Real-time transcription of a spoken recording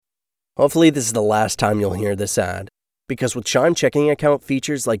Hopefully this is the last time you'll hear this ad. Because with Chime checking account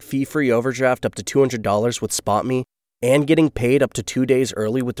features like fee-free overdraft up to $200 with SpotMe and getting paid up to 2 days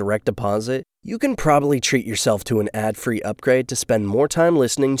early with direct deposit, you can probably treat yourself to an ad-free upgrade to spend more time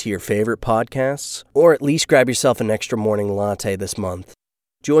listening to your favorite podcasts, or at least grab yourself an extra morning latte this month.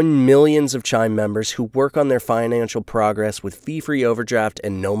 Join millions of Chime members who work on their financial progress with fee-free overdraft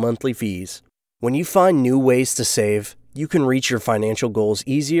and no monthly fees. When you find new ways to save, you can reach your financial goals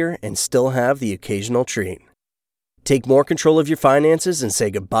easier and still have the occasional treat. Take more control of your finances and say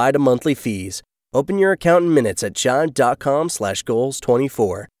goodbye to monthly fees. Open your account in minutes at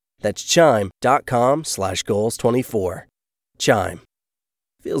chime.com/goals24. That's chime.com/goals24. Chime.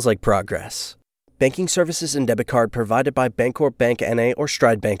 Feels like progress. Banking services and debit card provided by Bancorp Bank N.A. or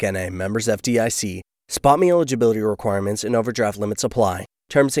Stride Bank N.A. Members FDIC. SpotMe eligibility requirements and overdraft limits apply.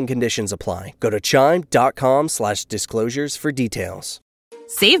 Terms and conditions apply. Go to chime.com/disclosures for details.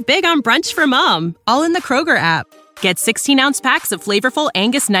 Save big on brunch for mom, all in the Kroger app. Get 16-ounce packs of flavorful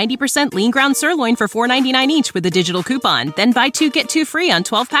Angus 90% lean ground sirloin for $4.99 each with a digital coupon. Then buy 2, get 2 free on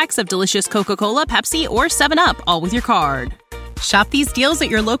 12 packs of delicious Coca-Cola, Pepsi, or 7-Up, all with your card. Shop these deals at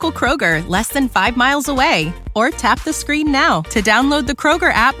your local Kroger, less than 5 miles away. Or tap the screen now to download the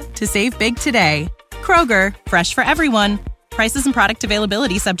Kroger app to save big today. Kroger, fresh for everyone. Prices and product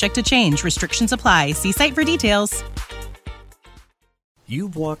availability subject to change. Restrictions apply. See site for details.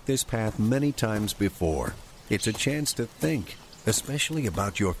 You've walked this path many times before. It's a chance to think, especially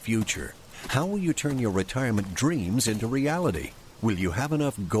about your future. How will you turn your retirement dreams into reality? Will you have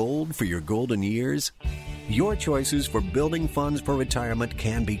enough gold for your golden years? Your choices for building funds for retirement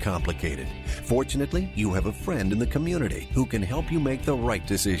can be complicated. Fortunately, you have a friend in the community who can help you make the right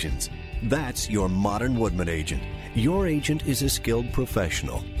decisions. That's your Modern Woodman agent. Your agent is a skilled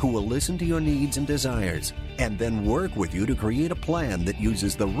professional who will listen to your needs and desires and then work with you to create a plan that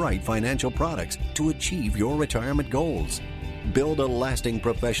uses the right financial products to achieve your retirement goals. Build a lasting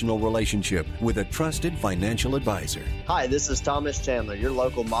professional relationship with a trusted financial advisor. Hi, this is Thomas Chandler, your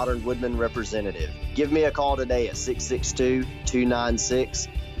local Modern Woodman representative. Give me a call today at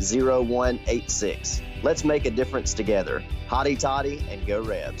 662-296-0186. Let's make a difference together. Hotty toddy and go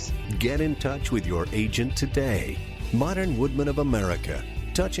Rebs. Get in touch with your agent today. Modern Woodman of America.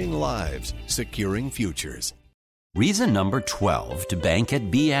 Touching lives, securing futures. Reason number 12 to bank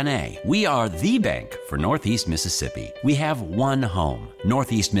at BNA. We are the bank for Northeast Mississippi. We have one home,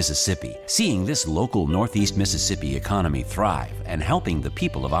 Northeast Mississippi. Seeing this local Northeast Mississippi economy thrive and helping the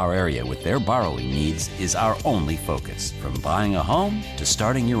people of our area with their borrowing needs is our only focus. From buying a home to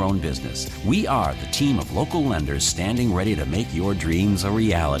starting your own business, we are the team of local lenders standing ready to make your dreams a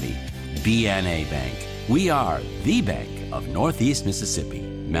reality. BNA Bank. We are the bank of Northeast Mississippi.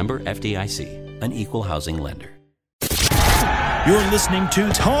 Member FDIC, an equal housing lender. You're listening to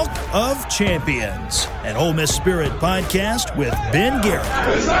Talk of Champions, an Ole Miss Spirit podcast with Ben Garrett.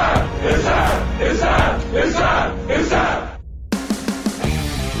 It's time! It's time! It's time! It's time! It's time!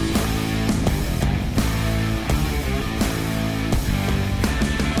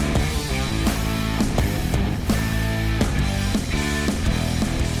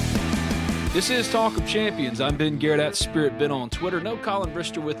 This is Talk of Champions. I'm Ben Garrett at Spirit Ben on Twitter. No Colin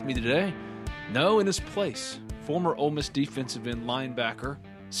Brister with me today. No, in his place, former Ole Miss defensive end linebacker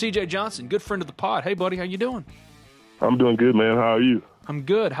C.J. Johnson, good friend of the pod. Hey, buddy, how you doing? I'm doing good, man. How are you? I'm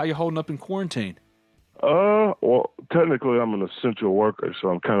good. How you holding up in quarantine? Well, technically I'm an essential worker, so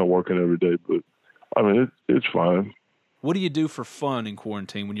I'm kind of working every day, but I mean, it's fine. What do you do for fun in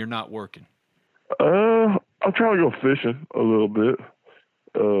quarantine when you're not working? I'm trying to go fishing a little bit,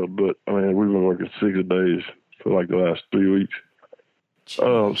 but I mean, we've been working 6 days for like the last 3 weeks.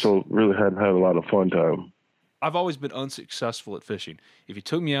 So really hadn't had a lot of fun time. I've always been unsuccessful at fishing. If you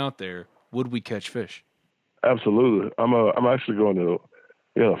took me out there, would we catch fish? Absolutely. I'm actually going to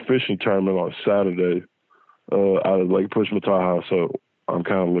a fishing tournament on Saturday out of Lake Pushmataha, so I'm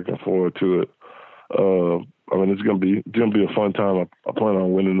kind of looking forward to it. I mean, it's gonna be a fun time. I plan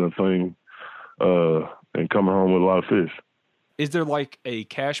on winning the thing and coming home with a lot of fish. Is there like a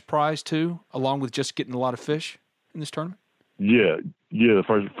cash prize too, along with just getting a lot of fish in this tournament? Yeah. The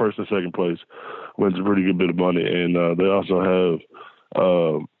first and second place wins a pretty good bit of money, and they also have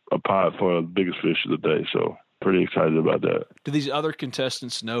a pot for the biggest fish of the day. So pretty excited about that. Do these other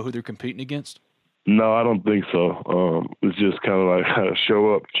contestants know who they're competing against? No, I don't think so. It's just kind of like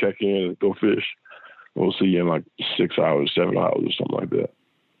show up, check in, and go fish. We'll see you in like 6 hours, 7 hours, or something like that.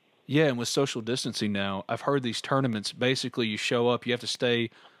 Yeah, and with social distancing now, I've heard these tournaments, basically you show up, you have to stay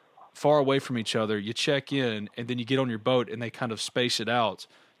far away from each other, you check in, and then you get on your boat, and they kind of space it out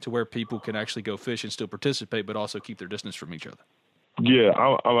to where people can actually go fish and still participate, but also keep their distance from each other. Yeah,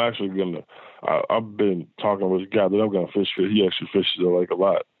 I'm actually gonna. I've been talking with a guy that I'm gonna fish for. He actually fishes the lake a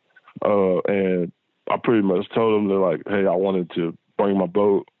lot, and I pretty much told him that, like, hey, I wanted to bring my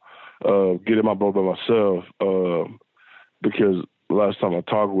boat, get in my boat by myself, because last time I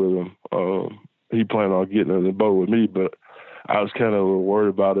talked with him, he planned on getting in the boat with me, but I was kind of a little worried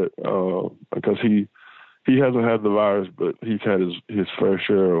about it because he hasn't had the virus, but he's had his fair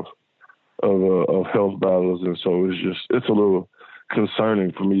share of health battles, and so it's a little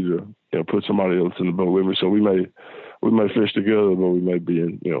concerning for me to put somebody else in the boat with me. So we may fish together, but we may be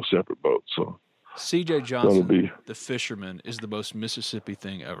in separate boats. So C.J. Johnson, the fisherman, is the most Mississippi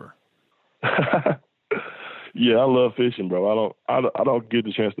thing ever. Yeah, I love fishing, bro. I don't get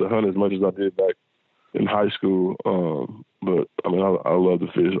the chance to hunt as much as I did back in high school, but I mean I love to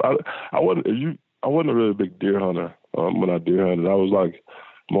fish. I wasn't a really big deer hunter when I deer hunted. I was like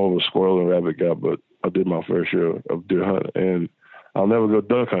more of a squirrel and rabbit guy, but I did my fair share of deer hunting, and I'll never go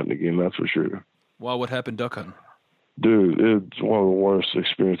duck hunting again, that's for sure. Wow, what happened duck hunting? Dude, it's one of the worst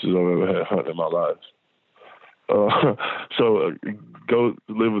experiences I've ever had hunting in my life. So go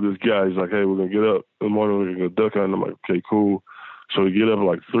live with this guy. He's like, hey, we're going to get up in the morning. We're going to go duck hunting. I'm like, okay, cool. So we get up at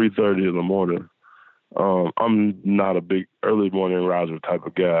like 3:30 in the morning. I'm not a big early morning riser type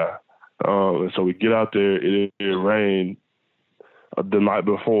of guy. And so we get out there. It rained the night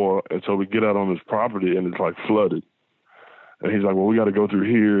before. And so we get out on this property and it's like flooded. And he's like, well, we got to go through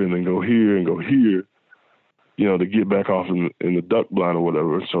here and then go here and go here, to get back off in the duck blind or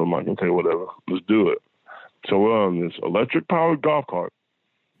whatever. So I'm like, okay, whatever, let's do it. So we're on this electric-powered golf cart.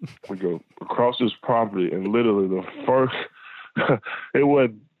 We go across this property, and literally the first, it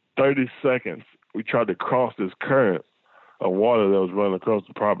went 30 seconds. We tried to cross this current of water that was running across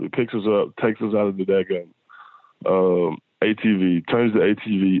the property. Picks us up, takes us out of the daggone ATV, turns the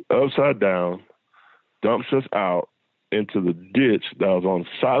ATV upside down, dumps us out into the ditch that was on the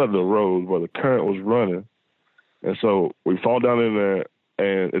side of the road where the current was running. And so we fall down in there,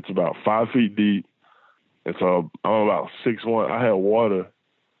 and it's about 5 feet deep. And so I'm about 6'1". I had water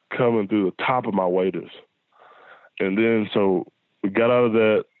coming through the top of my waders. And then so we got out of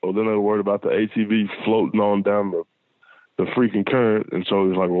that. Well, then I was worried about the ATV floating on down the freaking current. And so he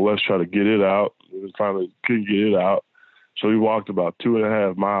was like, well, let's try to get it out. We finally couldn't get it out. So we walked about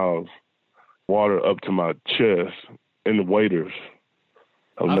 2.5 miles, water up to my chest in the waders.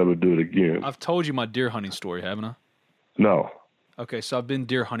 I'll never do it again. I've told you my deer hunting story, haven't I? No. Okay, so I've been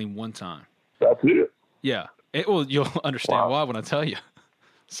deer hunting one time. That's it? Yeah. Well, you'll understand why when I tell you.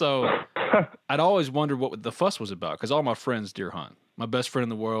 So I'd always wondered what the fuss was about because all my friends deer hunt. My best friend in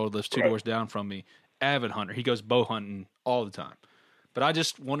the world lives 2 doors down from me, avid hunter. He goes bow hunting all the time. But I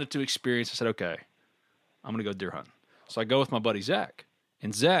just wanted to experience. I said, okay, I'm going to go deer hunting. So I go with my buddy Zach.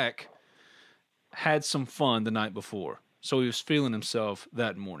 And Zach had some fun the night before. So he was feeling himself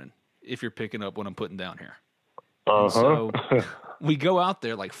that morning, if you're picking up what I'm putting down here. So we go out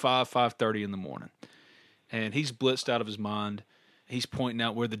there like 5:30 in the morning. And he's blitzed out of his mind. He's pointing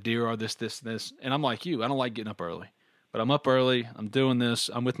out where the deer are, this. And I'm like you. I don't like getting up early. But I'm up early. I'm doing this.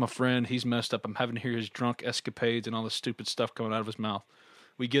 I'm with my friend. He's messed up. I'm having to hear his drunk escapades and all this stupid stuff coming out of his mouth.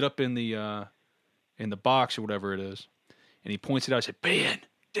 We get up in the box or whatever it is. And he points it out. I said, Ben,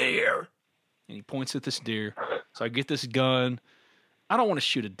 deer. And he points at this deer. So I get this gun. I don't want to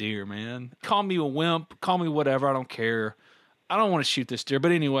shoot a deer, man. Call me a wimp. Call me whatever. I don't care. I don't want to shoot this deer.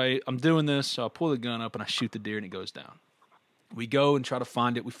 But anyway, I'm doing this. So I pull the gun up and I shoot the deer and it goes down. We go and try to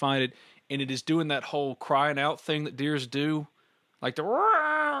find it. We find it. And it is doing that whole crying out thing that deers do. Like the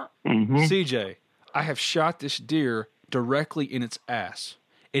CJ, I have shot this deer directly in its ass.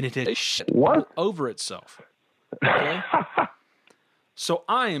 And it had shit all over itself. Okay? So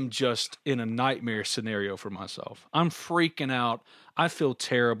I am just in a nightmare scenario for myself. I'm freaking out. I feel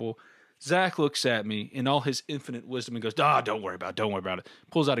terrible. Zach looks at me in all his infinite wisdom and goes, don't worry about it.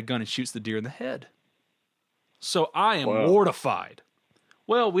 Pulls out a gun and shoots the deer in the head. So I am mortified.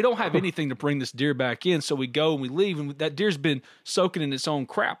 Well, we don't have anything to bring this deer back in, so we go and we leave, and that deer's been soaking in its own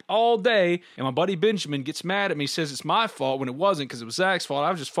crap all day, and my buddy Benjamin gets mad at me, says it's my fault when it wasn't because it was Zach's fault.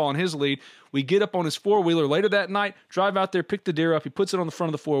 I was just following his lead. We get up on his four-wheeler later that night, drive out there, pick the deer up. He puts it on the front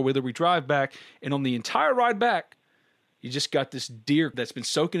of the four-wheeler. We drive back, and on the entire ride back, you just got this deer that's been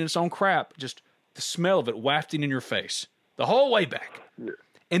soaking in its own crap, just the smell of it wafting in your face the whole way back.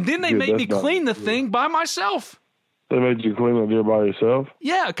 And then they made me clean the thing by myself. They made you clean the deer by yourself?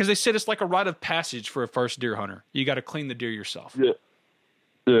 Yeah, because they said it's like a rite of passage for a first deer hunter. You got to clean the deer yourself. Yeah.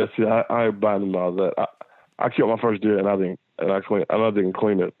 See, I ain't buying all that. I killed my first deer and I didn't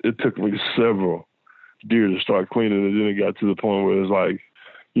clean it. It took me several deer to start cleaning it. And then it got to the point where it's like,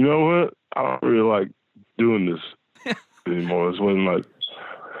 you know what? I don't really like doing this. anymore. It's when like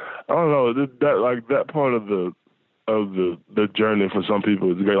I don't know that part of the journey for some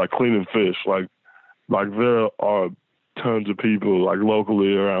people is great, like cleaning fish. Like there are tons of people like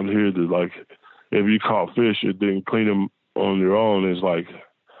locally around here that like if you caught fish and didn't clean them on your own, it's like,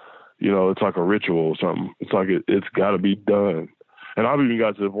 you know, it's like a ritual or something. It's like it's got to be done. And I've even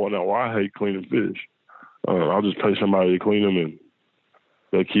got to the point now where I hate cleaning fish. I'll just pay somebody to clean them, and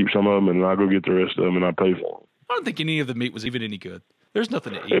they keep some of them, and I go get the rest of them, and I pay for them. I don't think any of the meat was even any good. There's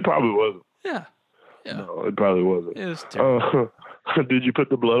nothing to eat. It probably wasn't. Yeah. No, it probably wasn't. It was terrible. Did you put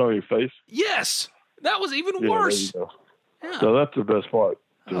the blood on your face? Yes. That was even worse. There you go. Yeah. So that's the best part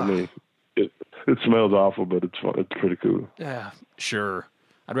to me. It smells awful, but it's fun. It's pretty cool. Yeah, sure.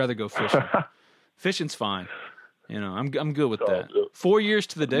 I'd rather go fishing. Fishing's fine. You know, I'm good with that. 4 years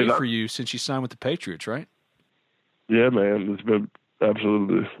to the day for you since you signed with the Patriots, right? Yeah, man. It's been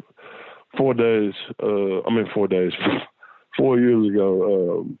absolutely 4 days. 4 days. 4 years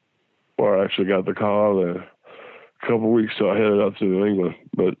ago, where I actually got the call, and a couple of weeks, so I headed out to New England.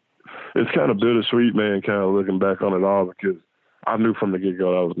 But it's kind of bittersweet, man, kind of looking back on it all, because I knew from the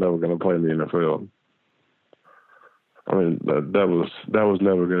get-go I was never going to play in the NFL. I mean, that was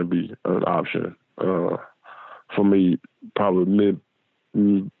never going to be an option for me. Probably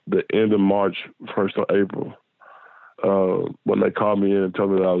the end of March, 1st of April, when they called me in and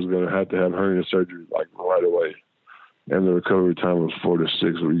told me that I was going to have hernia surgery like right away, and the recovery time was 4 to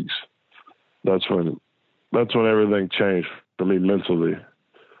 6 weeks. That's when everything changed for me mentally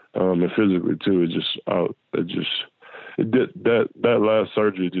and physically too. That last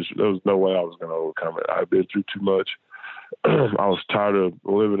surgery, there was no way I was going to overcome it. I'd been through too much. I was tired of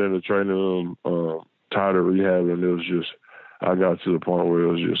living in the training room, tired of rehabbing. It was just, I got to the point where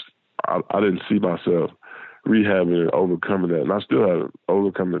it was just, I didn't see myself rehabbing and overcoming that. And I still haven't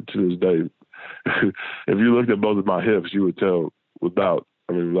overcome it to this day. If you looked at both of my hips, you would tell without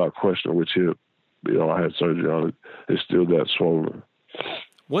question which hip, I had surgery on it. It's still that swollen.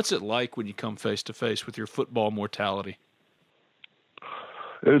 What's it like when you come face to face with your football mortality?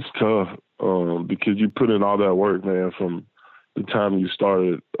 It's tough because you put in all that work, man, from the time you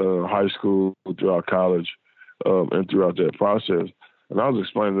started high school throughout college and throughout that process. And I was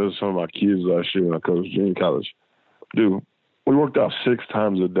explaining this to some of my kids last year when I coached junior college. Dude, we worked out 6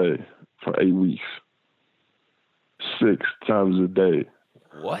 times a day for 8 weeks. 6 times a day.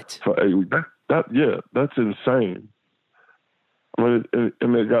 What? For 8 weeks. That's insane. I mean,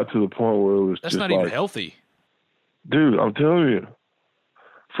 and it got to the point where it was that's just not even healthy. Dude, I'm telling you,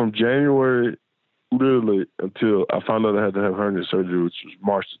 from January, literally, until I found out I had to have hernia surgery, which was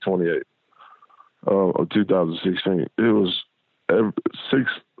March the 28th of 2016, it was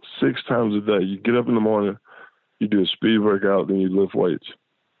six times a day. You get up in the morning, you do a speed workout, then you lift weights.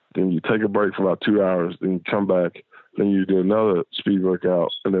 Then you take a break for about 2 hours, then you come back, then you do another speed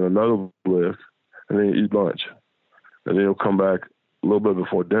workout, and then another lift, and then you eat lunch. And then you'll come back a little bit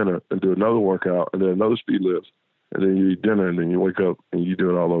before dinner and do another workout, and then another speed lift, and then you eat dinner, and then you wake up and you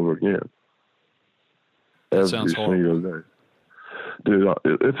do it all over again. That sounds horrible. Day. Dude,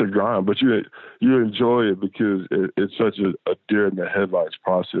 it's a grind, but you enjoy it because it's such a deer in the headlights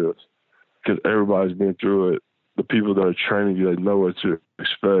process, because everybody's been through it. The people that are training you, they know what to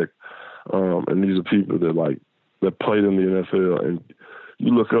expect, and these are people that played in the NFL, and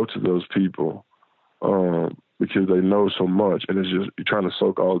you look up to those people because they know so much, and it's just you're trying to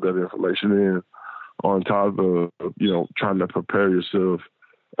soak all that information in, on top of trying to prepare yourself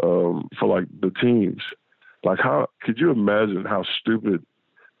for like the teams. Like, how could you imagine how stupid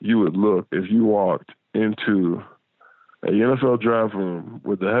you would look if you walked into a NFL draft room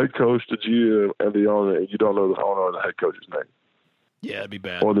with the head coach, the GM, and the owner, and you don't know the owner or the head coach's name? Yeah, it'd be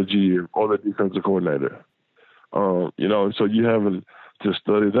bad. Or the GM, or the defensive coordinator. And so you having to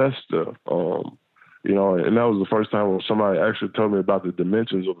study that stuff. And that was the first time when somebody actually told me about the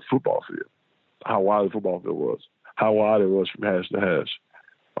dimensions of the football field, how wide the football field was, how wide it was from hash to hash,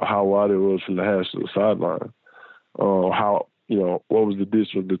 or how wide it was from the hash to the sideline, what was the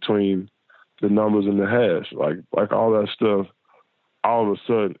distance between the numbers and the hash, like all that stuff. All of a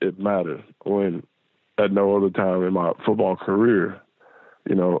sudden, it mattered when at no other time in my football career,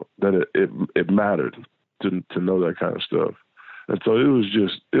 that it mattered to know that kind of stuff. And so it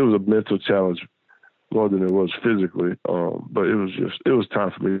was a mental challenge more than it was physically. But it was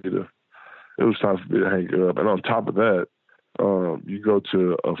time for me to hang it up. And on top of that, you go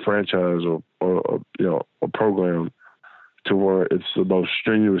to a franchise or a program to where it's the most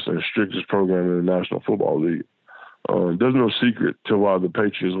strenuous and strictest program in the National Football League. There's no secret to why the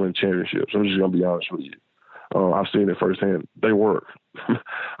Patriots win championships. I'm just going to be honest with you. I've seen it firsthand. They work.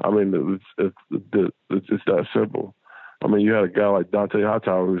 I mean, it's that simple. I mean, you had a guy like Dante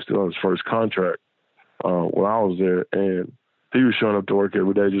Hightower who was still on his first contract when I was there, and he was showing up to work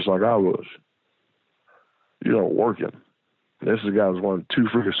every day just like I was. Working. This is a guy who's won 2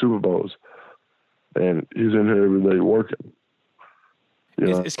 freaking Super Bowls, and he's in here every day working.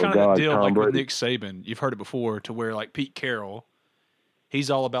 It's kind of that deal like with Nick Saban. You've heard it before, to where like Pete Carroll,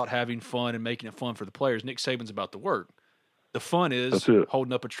 he's all about having fun and making it fun for the players. Nick Saban's about the work. The fun is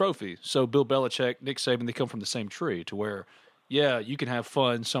holding up a trophy. So Bill Belichick, Nick Saban, they come from the same tree, to where, yeah, you can have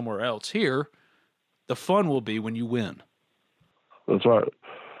fun somewhere else. Here, the fun will be when you win. That's right.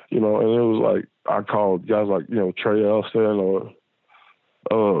 And it was like, I called guys like, Trey Elston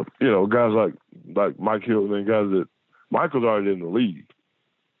or, guys like Mike Hilton and guys that Michael's already in the league.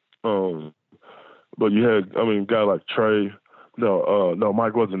 But you had, guys like Trey. No,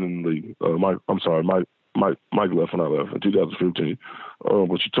 Mike wasn't in the league. Mike left when I left in 2015. But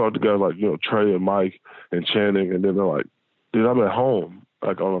you talk to guys like, Trey and Mike and Channing, and then they're like, dude, I'm at home,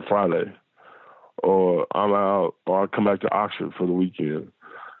 like on a Friday. Or I'm out, or I come back to Oxford for the weekend.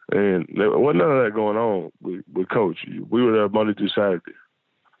 And there wasn't none of that going on with Coach. We were there Monday through Saturday.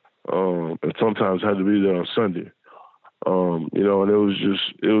 And sometimes had to be there on Sunday. And it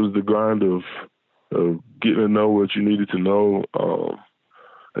was the grind of getting to know what you needed to know.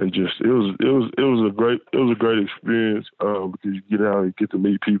 And just it was a great experience because you get out and get to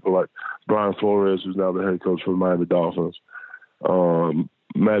meet people like Brian Flores, who's now the head coach for the Miami Dolphins,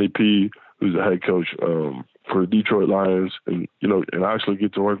 Matty P, who's the head coach for the Detroit Lions, and I actually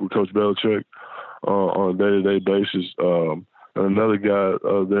get to work with Coach Belichick on a day-to-day basis. And another guy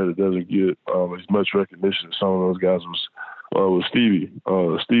there that doesn't get as much recognition as some of those guys was Steven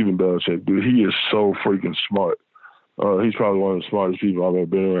Belichick. Dude, he is so freaking smart. He's probably one of the smartest people I've ever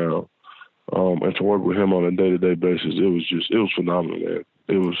been around. And to work with him on a day-to-day basis, it was phenomenal, man.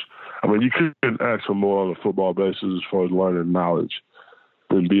 You couldn't ask for more on a football basis as far as learning knowledge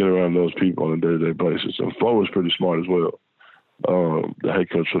than being around those people on a day-to-day basis. And Flo was pretty smart as well, the head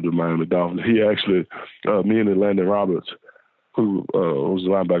coach of the Miami Dolphins. He actually, me and Landon Roberts, who was the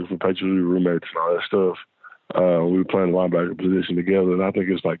linebacker for Patriots, we were roommates and all that stuff. We were playing the linebacker position together, and I think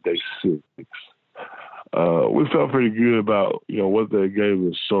it's like day 6. We felt pretty good about, what they gave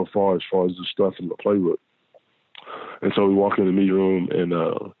us so far as the stuff in the playbook. And so we walk in the meeting room and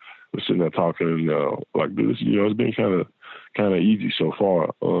we're sitting there talking and like this, it's been kind of easy so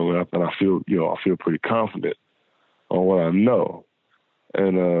far. And I feel pretty confident on what I know.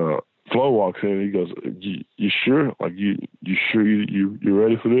 And Flo walks in and he goes, "You sure? Like you sure you're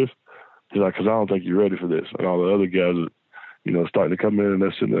ready for this?" He's like, "'Cause I don't think you're ready for this." And all the other guys are, starting to come in and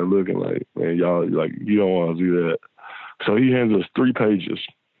they're sitting there looking like, "Man, y'all, like, you don't want to do that." So he hands us 3 pages,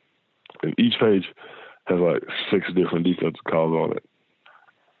 and each page has like 6 different defensive calls on it.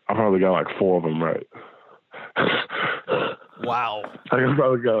 I probably got like 4 of them right. Wow. I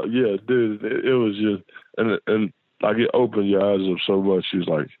probably got, yeah, dude. It was just, and like it opened your eyes up so much. She's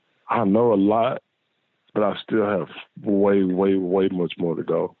like, I know a lot, but I still have way, way, way much more to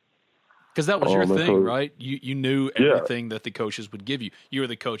go. Because that was your thing, right? You knew everything that the coaches would give you. You were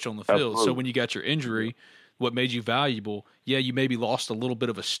the coach on the field. Absolutely. So when you got your injury, what made you valuable, you maybe lost a little bit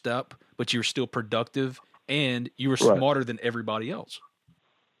of a step, but you were still productive and you were smarter than everybody else.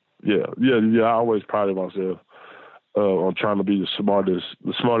 Yeah. I always prided myself on trying to be the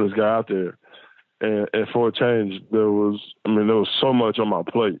smartest guy out there. And for a change, there was so much on my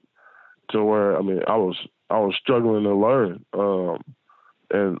plate to where, I was struggling to learn.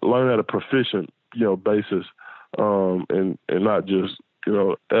 And learn at a proficient, basis, and not just,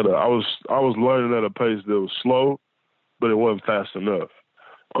 I was learning at a pace that was slow, but it wasn't fast enough.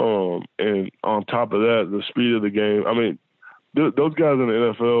 And on top of that, the speed of the game. Those guys in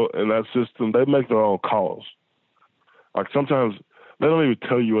the NFL and that system, they make their own calls. Like sometimes they don't even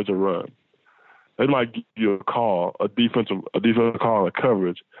tell you what to run. They might give you a call, a defensive call, a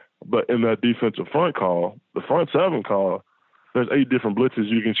coverage, but in that defensive front call, the front 7 call, there's 8 different blitzes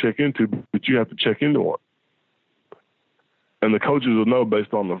you can check into, but you have to check into one. And the coaches will know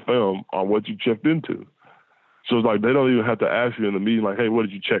based on the film on what you checked into. So it's like they don't even have to ask you in the meeting, like, hey, what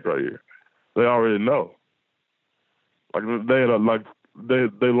did you check right here? They already know. Like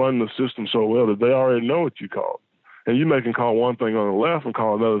they learn the system so well that they already know what you called. And you may can call one thing on the left and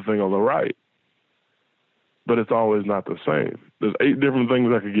call another thing on the right. But it's always not the same. There's 8 different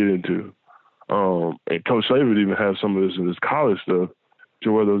things I could get into. And Coach Saban even has some of this in his college stuff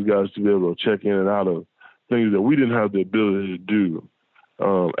to where those guys to be able to check in and out of things that we didn't have the ability to do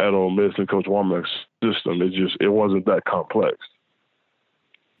at Ole Miss and Coach Womack's system. It wasn't that complex.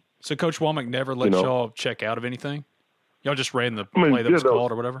 So Coach Womack never let y'all check out of anything? Y'all just ran the play that was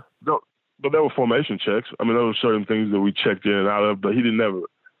called or whatever? but there were formation checks. I mean, there were certain things that we checked in and out of, but he didn't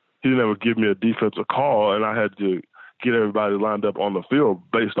ever give me a defensive call, and I had to get everybody lined up on the field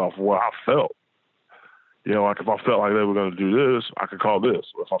based off of what I felt. You know, like if I felt like they were going to do this, I could call this.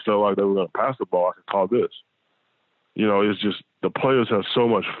 If I felt like they were going to pass the ball, I could call this. You know, it's just the players have so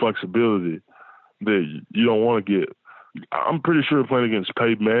much flexibility that you don't want to get. I'm pretty sure playing against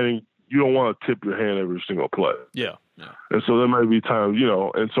Peyton Manning, you don't want to tip your hand every single play. Yeah. And so there may be times, you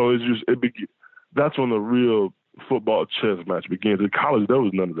know, and so it's just that's when the real football chess match begins. In college, there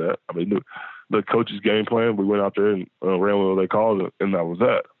was none of that. I mean, the coach's game plan, we went out there and ran with what they called it, and that was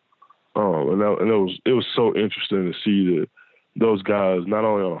that. It was so interesting to see that those guys, not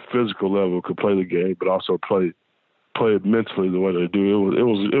only on a physical level, could play the game, but also play it mentally the way they do.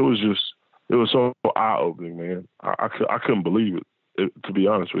 It was so eye opening, man. I couldn't believe it, to be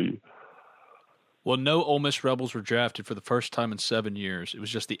honest with you. Well, no Ole Miss Rebels were drafted for the first time in 7 years. It was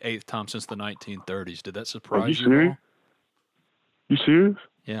just the 8th time since the 1930s. Did that surprise you? Serious? You serious?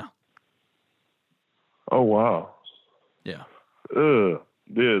 Yeah. Oh wow. Yeah.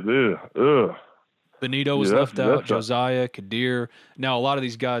 Benito was left out. Josiah, Kadir. Now, a lot of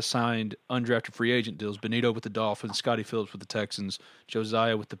these guys signed undrafted free agent deals. Benito with the Dolphins, Scotty Phillips with the Texans,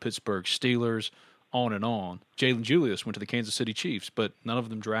 Josiah with the Pittsburgh Steelers, on and on. Jalen Julius went to the Kansas City Chiefs, but none of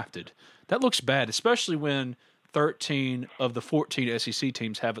them drafted. That looks bad, especially when 13 of the 14 SEC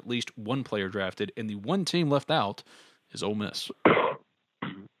teams have at least one player drafted, and the one team left out is Ole Miss.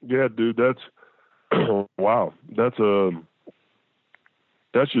 Yeah, dude, that's wow. That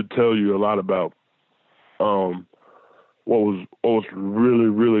should tell you a lot about what was really,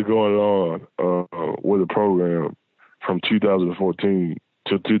 really going on with the program from 2014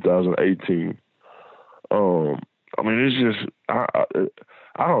 to 2018. I mean, it's just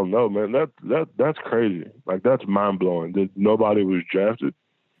I don't know, man. That's crazy. Like, that's mind blowing that nobody was drafted.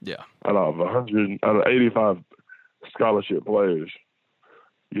 Yeah. Out of 85 scholarship players,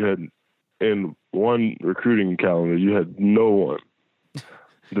 you had in one recruiting calendar, you had no one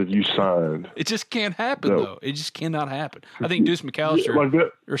that you signed. It just can't happen, though. It just cannot happen. I think Deuce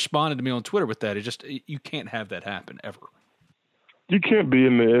McAllister responded to me on Twitter with that. You can't have that happen ever. You can't be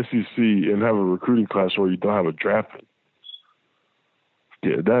in the SEC and have a recruiting class where you don't have a draft.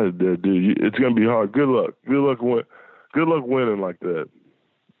 Yeah, dude. It's gonna be hard. Good luck. Good luck winning like that.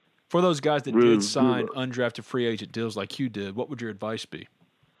 For those guys that did sign undrafted free agent deals like you did, what would your advice be?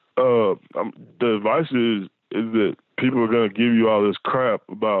 The advice is that people are going to give you all this crap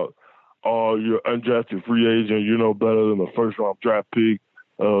about, oh, you're undrafted free agent, you're no better than the first round draft pick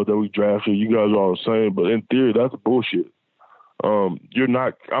that we drafted. You guys are all the same, but in theory, that's bullshit. You're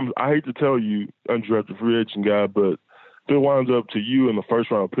not. I hate to tell you, undrafted free agent guy, but if it winds up to you in the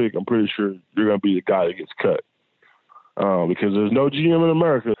first round pick, I'm pretty sure you're going to be the guy that gets cut. Because there's no GM in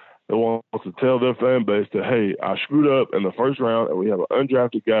America that wants to tell their fan base that, hey, I screwed up in the first round and we have an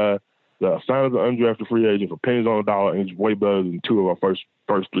undrafted guy that I signed as an undrafted free agent for pennies on the dollar, and he's way better than two of our first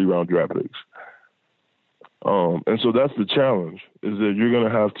 3 round draft picks. And so that's the challenge, is that you're going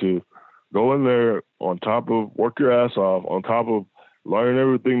to have to go in there on top of work your ass off, on top of learn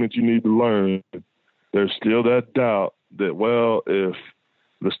everything that you need to learn. There's still that doubt that, well, if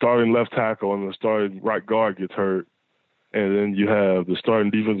the starting left tackle and the starting right guard gets hurt, and then you have the starting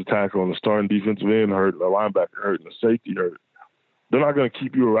defensive tackle and the starting defensive end hurt, and the linebacker hurt, and the safety hurt, they're not going to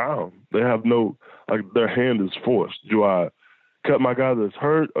keep you around. They have their hand is forced. Do I cut my guy that's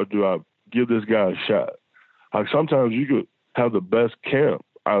hurt, or do I give this guy a shot? Like, sometimes you could have the best camp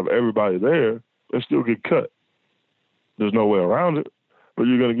out of everybody there and still get cut. There's no way around it, but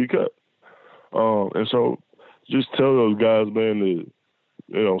you're going to get cut. And so just tell those guys, man, that,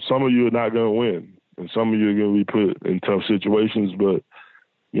 you know, some of you are not going to win, and some of you are going to be put in tough situations. But,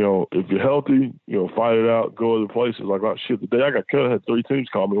 you know, if you're healthy, you know, fight it out, go other places. Like, oh, shit, the day I got cut, I had 3 teams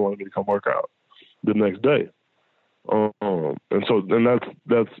call me wanting me to come work out the next day. And so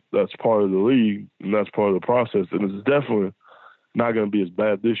that's part of the league, and that's part of the process. And it's definitely not going to be as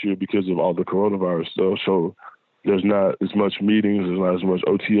bad this year because of all the coronavirus stuff. So there's not as much meetings, there's not as much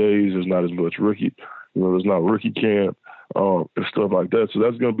OTAs, there's not as much rookie, you know, there's not rookie camp and stuff like that. So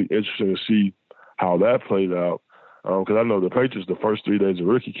that's going to be interesting to see how that plays out. Because I know the Patriots, the first 3 days of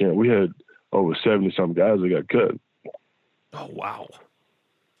rookie camp, we had over 70-some guys that got cut. Oh, wow.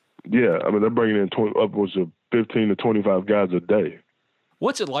 Yeah, I mean, they're bringing in upwards of 15 to 25 guys a day.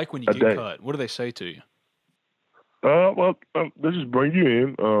 What's it like when you get cut? What do they say to you? They just bring you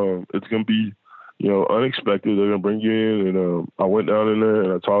in. It's going to be, you know, unexpected. They're going to bring you in, and I went down in there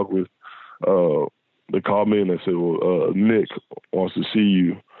and I talked with. They called me and they said, "Well, Nick wants to see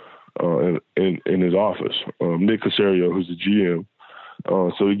you in his office." Nick Casario, who's the GM,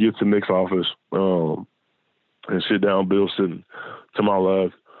 So he gets to Nick's office and sit down. Bill's sitting to my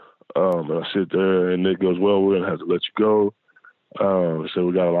left. And I sit there, and Nick goes, well, we're going to have to let you go. So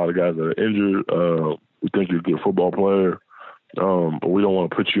we got a lot of guys that are injured. We think you're a good football player, but we don't want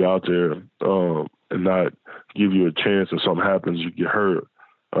to put you out there and not give you a chance if something happens, you get hurt.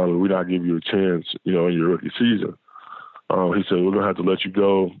 We not give you a chance, in your rookie season. He said, we're going to have to let you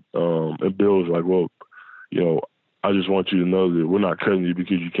go. And Bill was like, well, I just want you to know that we're not cutting you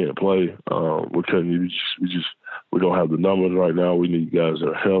because you can't play. We're cutting you. We don't have the numbers right now. We need guys that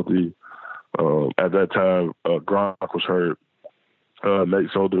are healthy. At that time, Gronk was hurt.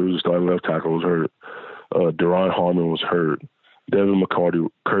 Nate Solder, who's the starting left tackle, was hurt. Deron Harmon was hurt. Devin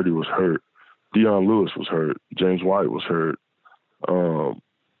McCurdy was hurt. Deion Lewis was hurt. James White was hurt.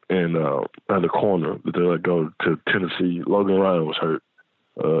 And at the corner that they let go to Tennessee, Logan Ryan was hurt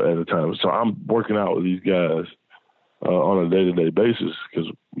at the time. So I'm working out with these guys on a day-to-day basis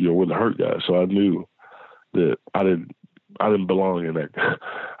because we're the hurt guys. So I knew that I didn't belong in that.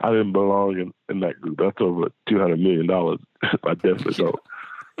 I didn't belong in that group. That's over $200 million. I definitely don't.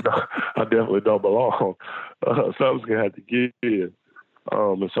 I definitely don't belong. So I was gonna have to get in.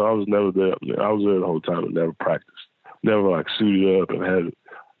 And so I was never there. I was there the whole time and never practiced. Never suited up and had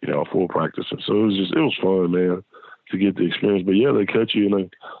full practice. And so it was fun, man, to get the experience. But yeah, they cut you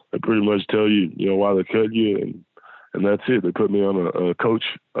and they pretty much tell you why they cut you and that's it. They put me on a coach.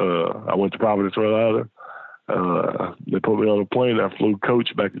 I went to Providence, Rhode Island. They put me on a plane. I flew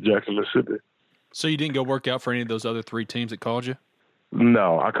coach back to Jackson, Mississippi. So you didn't go work out for any of those other 3 teams that called you?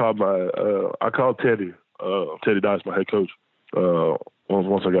 No, I called Teddy. Teddy Dice, my head coach.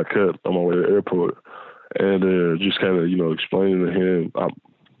 Once I got cut on my way to the airport, and just kind of explaining to him,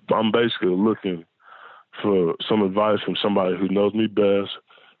 I'm basically looking for some advice from somebody who knows me best,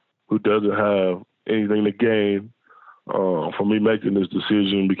 who doesn't have anything to gain for me making this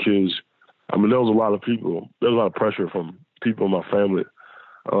decision because there was a lot of people. There's a lot of pressure from people in my family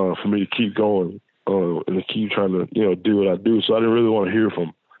for me to keep going and to keep trying to, do what I do. So I didn't really want to hear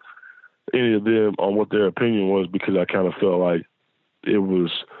from any of them on what their opinion was because I kind of felt like it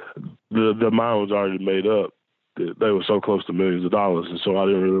was the mind was already made up. They were so close to millions of dollars, and so I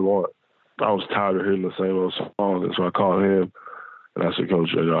didn't really want. I was tired of hearing the same old song, and so I called him and I said, Coach,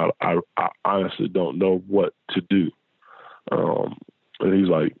 I honestly don't know what to do. And he's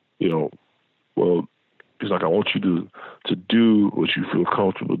like, well, he's like, I want you to do what you feel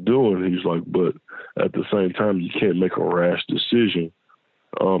comfortable doing. He's like, but at the same time, you can't make a rash decision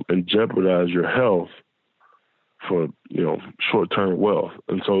and jeopardize your health for short-term wealth.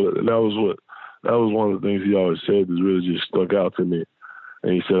 And so that was one of the things he always said that really just stuck out to me.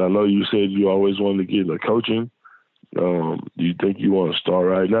 And he said, I know you said you always wanted to get into coaching. Do you think you want to start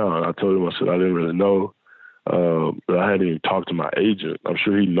right now? And I told him, I said, I didn't really know. But I hadn't even talked to my agent. I'm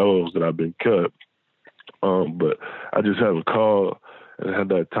sure he knows that I've been cut. But I just haven't called and had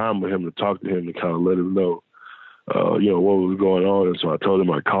that time with him to talk to him to kind of let him know, what was going on. And so I told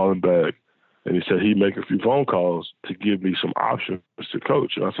him I'd call him back. And he said he'd make a few phone calls to give me some options to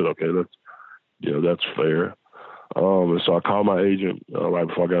coach. And I said, okay, that's fair. And so I called my agent right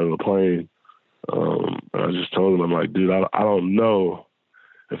before I got on the plane. And I just told him, I'm like, dude, I don't know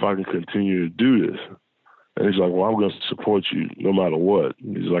if I can continue to do this. And he's like, well, I'm going to support you no matter what.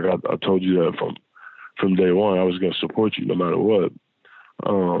 He's like, I told you that from day one. I was going to support you no matter what.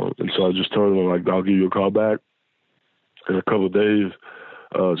 And so I just told him, like, I'll give you a call back in a couple of days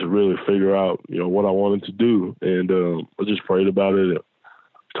to really figure out, what I wanted to do. And I just prayed about it and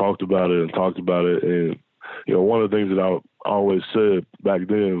talked about it. And, one of the things that I always said back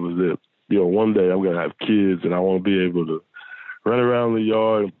then was that, one day I'm going to have kids and I want to be able to run around the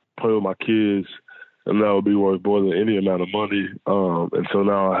yard and play with my kids. And that would be worth more than any amount of money. And so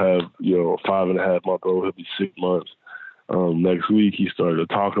now I have, 5.5-month-old, he'll be 6 months. Next week he started to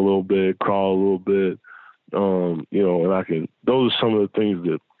talk a little bit, crawl a little bit. And those are some of the things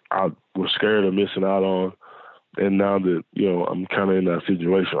that I was scared of missing out on. And now that, I'm kind of in that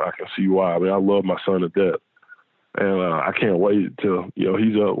situation, I can see why. I mean, I love my son to death. And I can't wait till,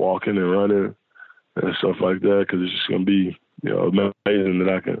 he's up walking and running and stuff like that because it's just going to be, amazing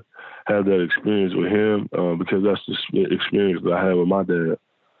that I can have that experience with him because that's the experience that I had with my dad.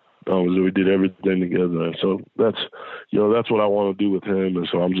 We did everything together. And so that's what I want to do with him. And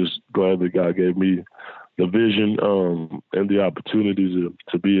so I'm just glad that God gave me the vision and the opportunity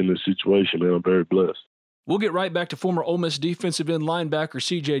to be in this situation, and I'm very blessed. We'll get right back to former Ole Miss defensive end linebacker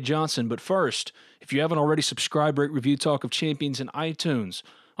C.J. Johnson, but first, if you haven't already, subscribe, rate, review Talk of Champions in iTunes.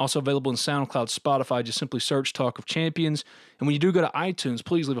 Also available in SoundCloud, Spotify. Just simply search Talk of Champions. And when you do go to iTunes,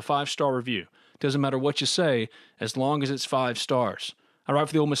 please leave a 5-star review. Doesn't matter what you say, as long as it's 5 stars. I write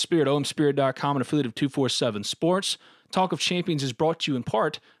for the Ole Miss Spirit, omspirit.com, an affiliate of 247 Sports. Talk of Champions is brought to you in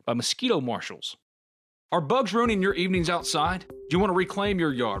part by Mosquito Marshals. Are bugs ruining your evenings outside? Do you want to reclaim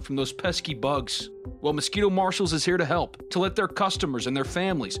your yard from those pesky bugs? Well, Mosquito Marshals is here to help, to let their customers and their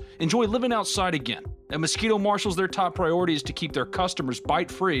families enjoy living outside again. At Mosquito Marshals, their top priority is to keep their customers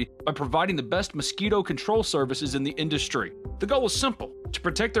bite-free by providing the best mosquito control services in the industry. The goal is simple, to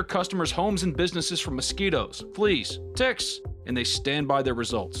protect their customers' homes and businesses from mosquitoes, fleas, ticks, and they stand by their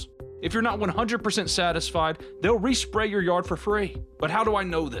results. If you're not 100% satisfied, they'll respray your yard for free. But how do I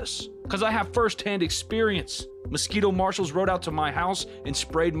know this? Because I have first-hand experience. Mosquito Marshals rode out to my house and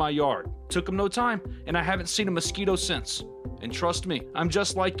sprayed my yard. Took them no time, and I haven't seen a mosquito since. And trust me, I'm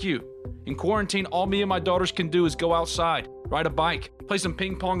just like you. In quarantine, all me and my daughters can do is go outside, ride a bike, play some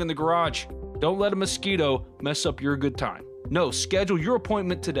ping pong in the garage. Don't let a mosquito mess up your good time. No, schedule your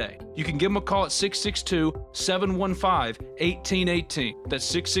appointment today. You can give them a call at 662-715-1818.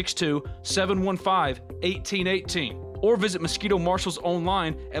 That's 662-715-1818. Or visit Mosquito Marshals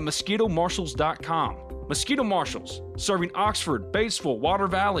online at mosquitomarshals.com. Mosquito Marshals, serving Oxford, Batesville, Water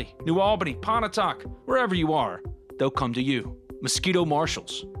Valley, New Albany, Pontotoc, wherever you are, they'll come to you. Mosquito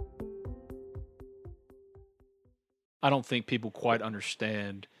Marshals. I don't think people quite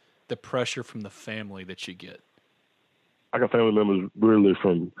understand the pressure from the family that you get. I got family members really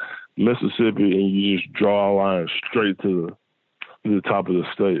from Mississippi, and you just draw a line straight to the top of the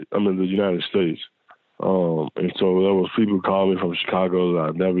state. I mean, the United States. And so there was people calling me from Chicago that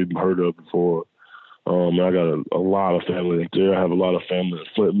I'd never even heard of before. And I got a lot of family there. I have a lot of family in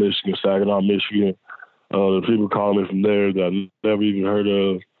Flint, Michigan, Saginaw, Michigan. The people calling me from there that I never even heard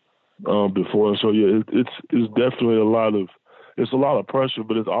of before. And so yeah, it's definitely a lot of pressure,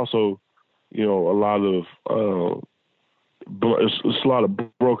 but it's also, you know, a lot of it's a lot of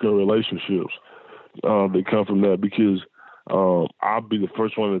broken relationships that come from that, because I'll be the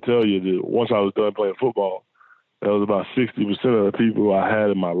first one to tell you that once I was done playing football, there was about 60% of the people I had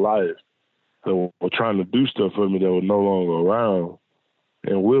in my life that were trying to do stuff for me that were no longer around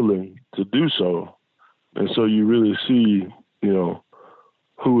and willing to do so. And so you really see, you know,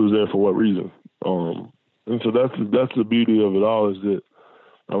 who was there for what reason. And so that's the beauty of it all, is that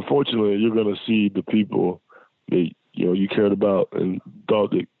unfortunately you're going to see the people that, you know, you cared about and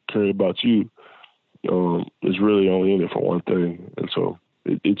thought that cared about you is really only in it for one thing. And so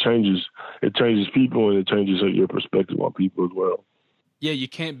it changes people, and it changes your perspective on people as well. Yeah, you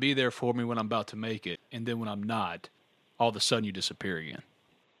can't be there for me when I'm about to make it, and then when I'm not, all of a sudden you disappear again.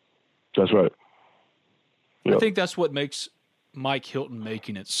 That's right. Yep. I think that's what makes Mike Hilton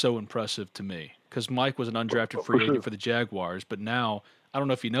making it so impressive to me, because Mike was an undrafted free agent for the Jaguars, but now, I don't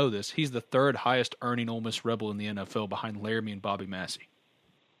know if you know this, he's the third highest earning Ole Miss Rebel in the NFL behind Laramie and Bobby Massey.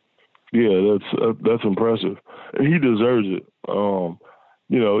 Yeah, that's impressive, and he deserves it.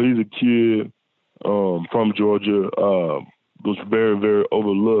 You know, he's a kid from Georgia, was very, very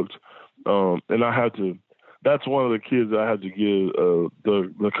overlooked, and I have to. That's one of the kids I have to give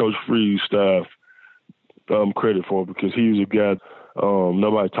the Coach Freeze staff credit for, because he was a guy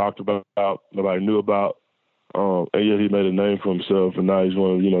nobody talked about, nobody knew about, and yet he made a name for himself, and now he's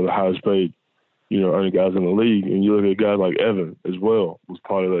one of, you know, the highest paid, you know, earning guys in the league. And you look at guys like Evan as well, was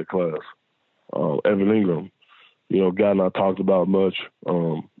part of that class. Evan Ingram, you know, guy not talked about much,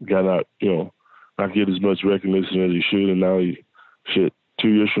 guy not, you know, not get as much recognition as he should, and now 2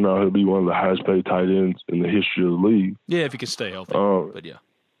 years from now he'll be one of the highest paid tight ends in the history of the league. Yeah, if he can stay healthy. But yeah.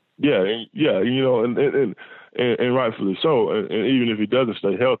 Yeah, you know, and rightfully so. And even if he doesn't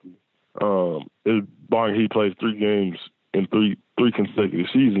stay healthy, barring he plays 3 games in three consecutive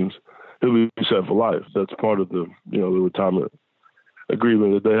seasons, he'll be set for life. That's part of the, you know, the retirement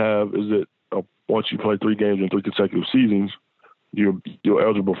agreement that they have, is that once you play 3 games in 3 consecutive seasons, you're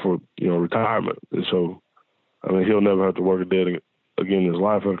eligible for, you know, retirement. And so, I mean, he'll never have to work a day again in his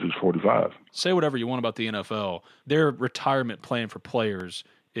life after he's 45. Say whatever you want about the NFL, their retirement plan for players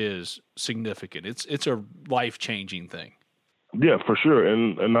is significant. It's a life-changing thing. Yeah, for sure.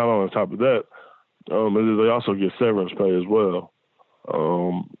 And not on top of that, they also get severance pay as well.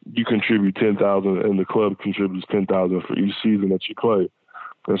 You contribute $10,000, and the club contributes $10,000 for each season that you play,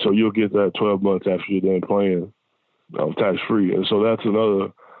 and so you'll get that 12 months after you're done playing, tax-free. And so that's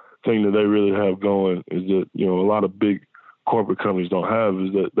another thing that they really have going, is that, you know, a lot of big corporate companies don't have,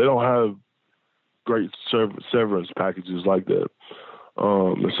 is that they don't have great severance packages like that.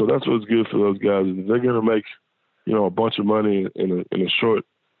 And so that's what's good for those guys, is they're going to make, you know, a bunch of money in a short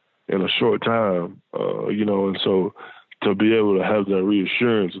time, you know, and so to be able to have that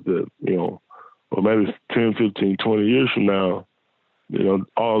reassurance that, you know, well, maybe 10, 15, 20 years from now, you know,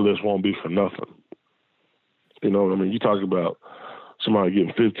 all of this won't be for nothing. You know what I mean? You talk about somebody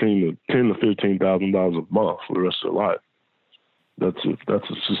getting $10,000 to $15,000 a month for the rest of their life. That's a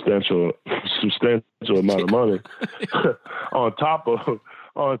substantial amount of money on top of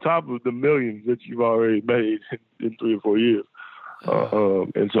the millions that you've already made in 3 or 4 years.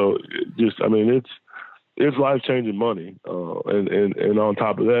 And so it's life-changing money. And on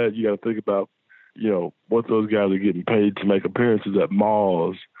top of that, you got to think about, what those guys are getting paid to make appearances at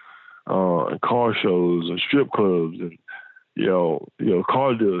malls, and car shows and strip clubs and,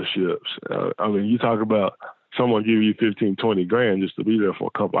 car dealerships. You talk about someone giving you 15, 20 grand just to be there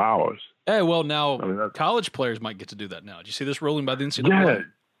for a couple hours. Hey, well, now college players might get to do that now. Did you see this ruling by the NCAA?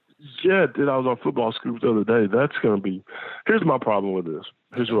 Yeah, I was on Football Scoop the other day. That's going to be – here's my problem with this.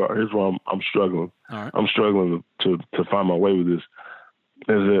 Here's where I'm struggling. All right. I'm struggling to find my way with this. Is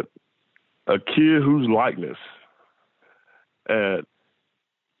that a kid whose likeness at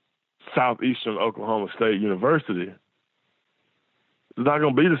Southeastern Oklahoma State University is not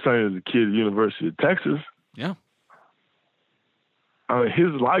going to be the same as a kid at the University of Texas. Yeah. His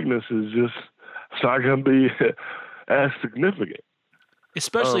likeness is just not going to be as significant.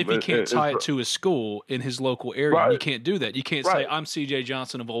 Especially if he can't tie it to his school in his local area. Right. You can't do that. You can't say, I'm C.J.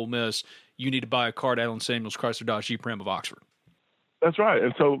 Johnson of Ole Miss. You need to buy a car at Allen Samuels Chrysler Dodge Jeep Ram of Oxford. That's right.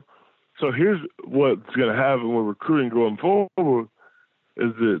 And so here's what's going to happen with recruiting going forward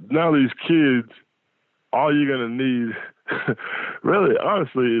is that now these kids, all you're going to need, really,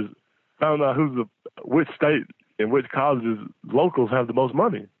 honestly, is find out which state and which colleges locals have the most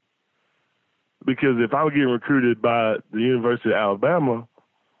money. Because if I'm getting recruited by the University of Alabama,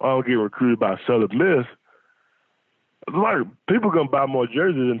 or I'm getting recruited by Southern Miss, like people are going to buy more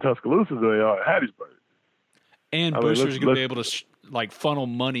jerseys in Tuscaloosa than they are at Hattiesburg. And boosters are going to be able to funnel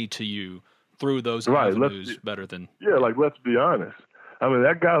money to you through those avenues better than. Yeah, let's be honest.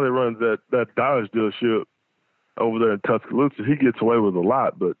 That guy that runs that Dodge dealership over there in Tuscaloosa, he gets away with a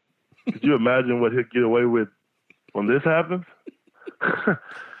lot. But could you imagine what he'd get away with when this happens?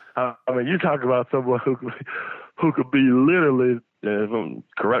 You talk about someone who could be literally,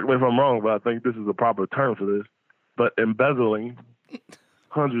 correct me if I'm wrong, but I think this is a proper term for this, but embezzling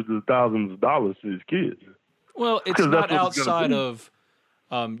hundreds of thousands of dollars to these kids. Well, it's not outside of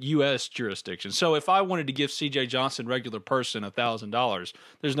U.S. jurisdiction. So if I wanted to give C.J. Johnson, regular person, $1,000,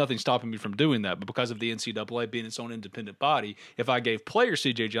 there's nothing stopping me from doing that. But because of the NCAA being its own independent body, if I gave player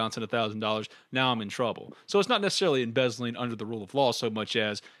C.J. Johnson $1,000, now I'm in trouble. So it's not necessarily embezzling under the rule of law so much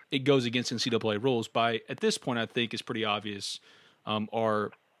as it goes against NCAA rules by, at this point, I think is pretty obvious,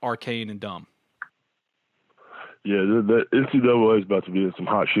 are arcane and dumb. Yeah, the NCAA is about to be in some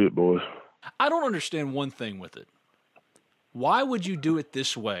hot shit, boys. I don't understand one thing with it. Why would you do it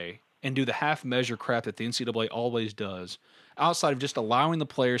this way and do the half-measure crap that the NCAA always does outside of just allowing the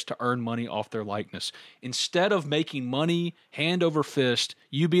players to earn money off their likeness? Instead of making money hand over fist,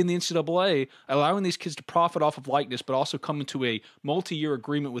 you being the NCAA, allowing these kids to profit off of likeness but also come into a multi-year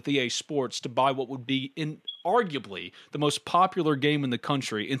agreement with EA Sports to buy what would be arguably the most popular game in the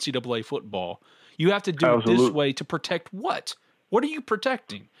country, NCAA football. You have to do it this way to protect what? What are you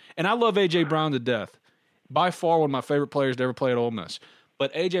protecting? And I love A.J. Brown to death. By far one of my favorite players to ever play at Ole Miss.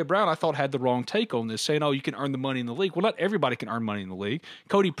 But A.J. Brown, I thought, had the wrong take on this, saying, you can earn the money in the league. Well, not everybody can earn money in the league.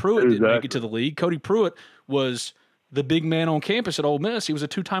 Cody Pruitt didn't make it to the league. Cody Pruitt was the big man on campus at Ole Miss. He was a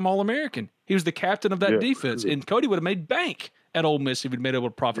 2-time All-American. He was the captain of that defense. And Cody would have made bank at Ole Miss if he'd been able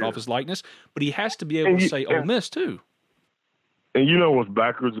to profit off his likeness. But he has to be able to say Ole Miss, too. And you know what's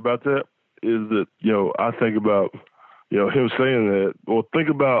backwards about that is that, I think about – him saying that, well, think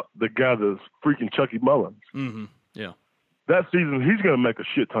about the guy that's freaking Chucky Mullins. Mm-hmm. Yeah. That season, he's going to make a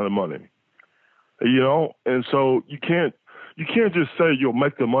shit ton of money. And so you can't just say you'll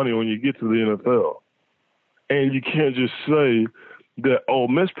make the money when you get to the NFL. And you can't just say that Ole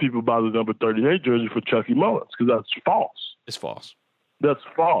Miss people buy the number 38 jersey for Chucky Mullins, because that's false. It's false. That's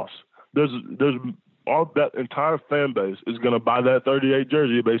false. There's all that entire fan base is going to buy that 38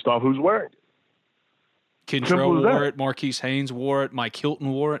 jersey based off who's wearing it. Kentrell wore it. Marquise Haynes wore it. Mike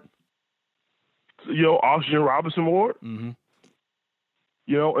Hilton wore it. Austin Robinson wore it. Mm-hmm.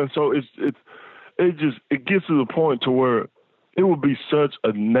 And so it gets to the point to where it would be such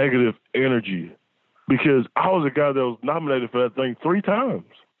a negative energy, because I was a guy that was nominated for that thing 3 times,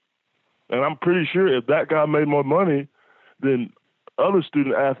 and I'm pretty sure if that guy made more money than other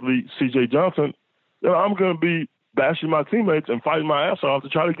student athlete C.J. Johnson, I'm going to be bashing my teammates and fighting my ass off to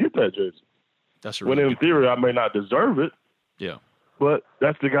try to get that jersey. That's when in theory I may not deserve it. Yeah. But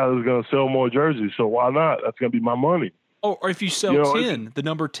that's the guy who's going to sell more jerseys, so why not? That's going to be my money. Oh, or if you sell 10, the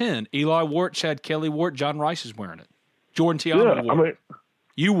number 10, Eli wore it, Chad Kelly wore it, John Rice is wearing it. Jordan Tiana wore it.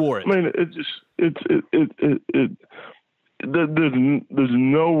 You wore it. I mean, there's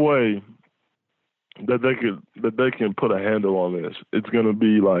no way that they can put a handle on this. It's going to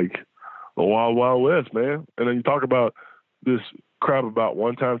be like the Wild Wild West, man. And then you talk about this crap about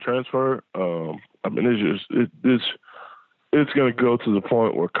one-time transfer. I mean, it's going to go to the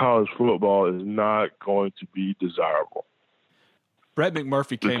point where college football is not going to be desirable. Brett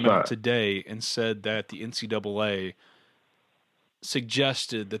McMurphy came out today and said that the NCAA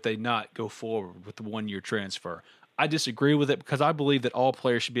suggested that they not go forward with the one-year transfer. I disagree with it because I believe that all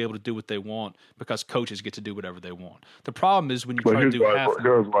players should be able to do what they want because coaches get to do whatever they want. The problem is when you try to do half.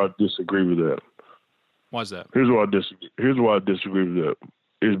 Here's why I disagree with that. Why is that? Here's why I disagree with that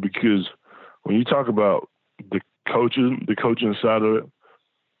is because when you talk about the coaching side of it,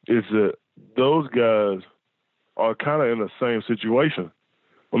 is that those guys are kind of in the same situation.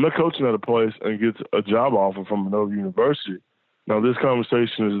 When they're coaching at a place and gets a job offer from another university, now this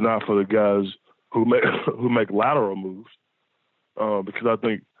conversation is not for the guys who make lateral moves, because I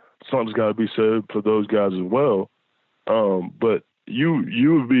think something's got to be said for those guys as well. But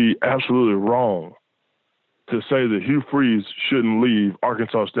you would be absolutely wrong to say that Hugh Freeze shouldn't leave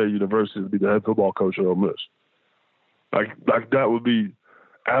Arkansas State University to be the head football coach at Ole Miss. Like that would be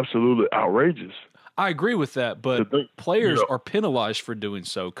absolutely outrageous. I agree with that, but players are penalized for doing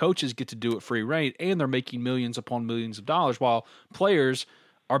so. Coaches get to do it free reign, and they're making millions upon millions of dollars, while players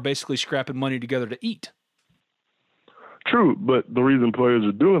are basically scrapping money together to eat. True, but the reason players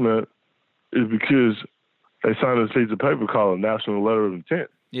are doing that is because they signed a piece of paper called a national letter of intent.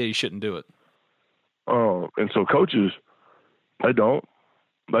 Yeah, you shouldn't do it. And so coaches, they don't.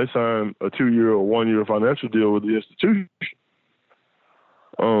 They sign a 2-year or 1-year financial deal with the institution.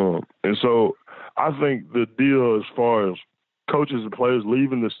 And so I think the deal as far as coaches and players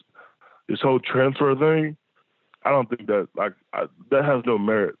leaving this whole transfer thing, I don't think that that has no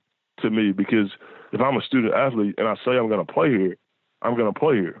merit to me, because if I'm a student athlete and I say I'm going to play here, I'm going to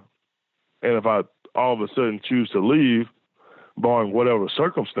play here. And if I all of a sudden choose to leave, barring whatever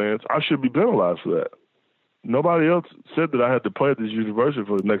circumstance, I should be penalized for that. Nobody else said that I had to play at this university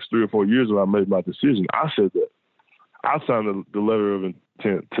for the next 3 or 4 years when I made my decision. I said that. I signed the letter of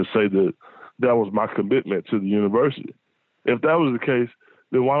intent to say that that was my commitment to the university. If that was the case,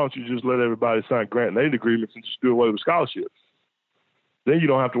 then why don't you just let everybody sign grant and aid agreements and just do away with scholarships? Then you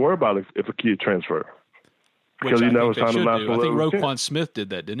don't have to worry about it if a kid transfer. Because he never signed a national letter. I think Roquan Smith did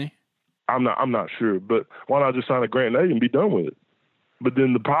that, didn't he? I'm not sure, but why not just sign a grant and aid and be done with it? But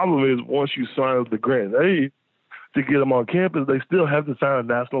then the problem is once you sign the grant and aid to get them on campus, they still have to sign a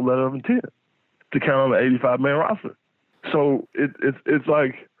national letter of intent to count on the 85-man roster. So it's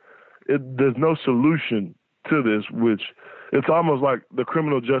like there's no solution to this, which it's almost like the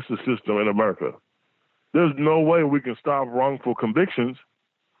criminal justice system in America. There's no way we can stop wrongful convictions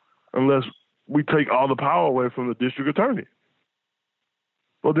unless we take all the power away from the district attorney.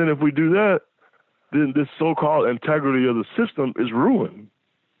 Well, then if we do that, then this so-called integrity of the system is ruined.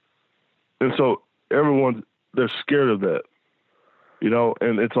 And so they're scared of that,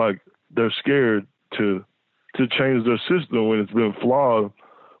 and it's like they're scared to change their system when it's been flawed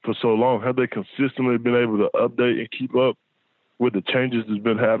for so long. Have they consistently been able to update and keep up with the changes that's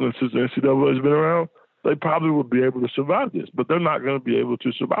been happening since the NCAA has been around? They probably would be able to survive this, but they're not going to be able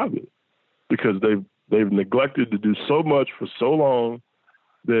to survive it because they've neglected to do so much for so long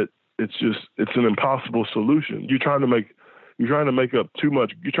that it's an impossible solution. You're trying to make up too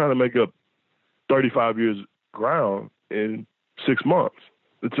much. You're trying to make up 35 years ground in 6 months.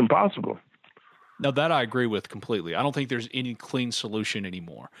 It's impossible. Now, that I agree with completely. I don't think there's any clean solution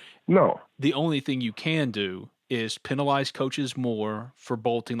anymore. No. The only thing you can do is penalize coaches more for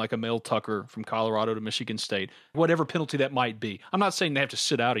bolting, like a Mel Tucker from Colorado to Michigan State, whatever penalty that might be. I'm not saying they have to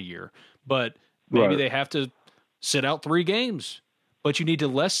sit out a year, but maybe they have to sit out 3 games. But you need to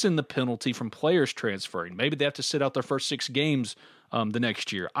lessen the penalty from players transferring. Maybe they have to sit out their first 6 games the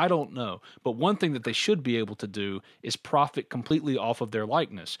next year. I don't know. But one thing that they should be able to do is profit completely off of their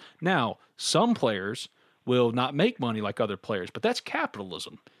likeness. Now, some players will not make money like other players, but that's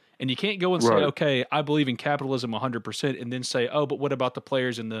capitalism. And you can't go and say, okay, I believe in capitalism 100%, and then say, oh, but what about the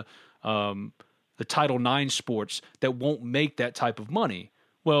players in the Title IX sports that won't make that type of money?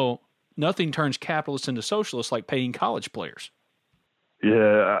 Well, nothing turns capitalists into socialists like paying college players.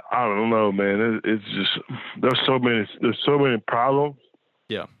 Yeah, I don't know, man. It's just there's so many problems.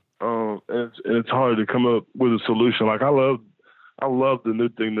 Yeah, and it's hard to come up with a solution. Like I love the new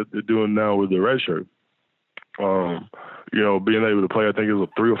thing that they're doing now with the red shirt. Being able to play, I think it was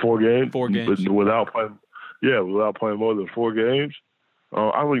 3 or 4 games. 4 games, but without playing more than 4 games.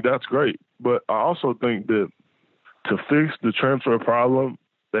 I think that's great. But I also think that to fix the transfer problem,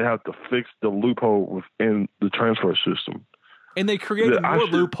 they have to fix the loophole within the transfer system. And they created more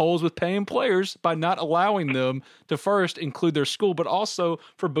loopholes with paying players by not allowing them to first include their school, but also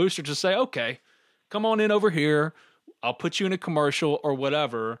for boosters to say, okay, come on in over here. I'll put you in a commercial or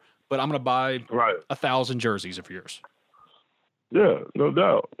whatever, but I'm going to buy 1,000 jerseys of yours. Yeah, no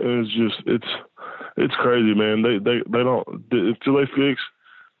doubt. And it's crazy, man. They don't until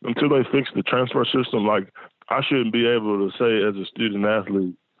they fix the transfer system. Like, I shouldn't be able to say as a student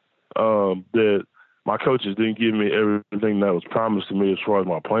athlete that my coaches didn't give me everything that was promised to me as far as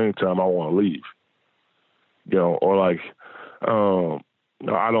my playing time. I want to leave, or like,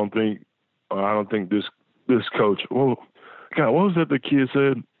 I don't think this coach. Well, God, what was that the kid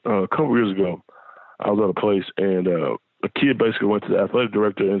said a couple years ago? I was at a place and a kid basically went to the athletic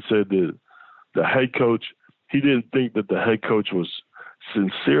director and said that the head coach, he didn't think that the head coach was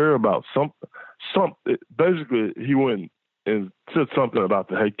sincere about something. Basically, he went and said something about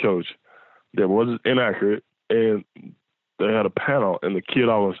the head coach that was inaccurate, and they had a panel, and the kid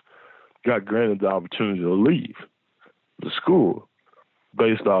almost got granted the opportunity to leave the school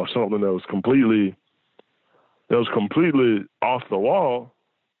based off something that was completely off the wall,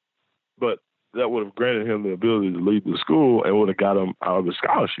 but that would have granted him the ability to leave the school and would have got him out of the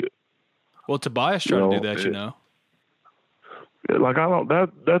scholarship. Well, Tobias tried to do that, Like,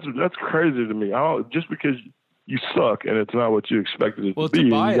 that's crazy to me. Just because you suck and it's not what you expected it to be.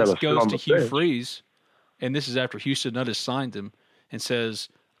 Well, Tobias goes to Hugh Freeze, and this is after Houston Nutt has signed him, and says,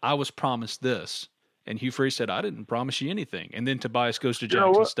 I was promised this. And Hugh Freeze said, I didn't promise you anything. And then Tobias goes to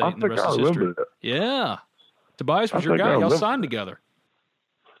Jackson State, and the rest is history. That. Yeah. Tobias was your guy. Y'all signed together.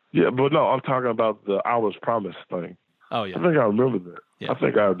 Yeah, but no, I'm talking about the I was promised thing. Oh, yeah. I think I remember that. Yeah. I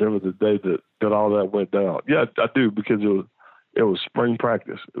think I remember the day that all that went down. Yeah, I do, because it was spring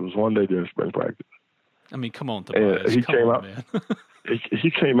practice. It was one day during spring practice. I mean, come on, Tobias. He came out, man.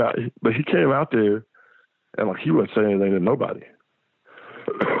 he came out, but he came out there, and like, he wouldn't say anything to nobody.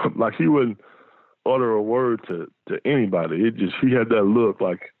 Like, he wouldn't utter a word to anybody. He had that look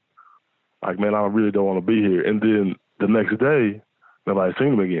like, man, I really don't want to be here. And then the next day, nobody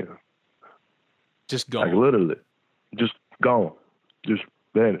seen him again. Just gone. Like, literally, just gone, just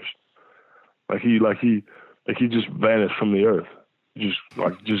vanished. Like he just vanished from the earth.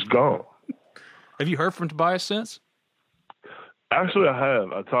 Just gone. Have you heard from Tobias since? Actually, I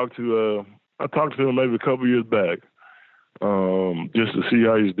have. I talked to him maybe a couple years back, just to see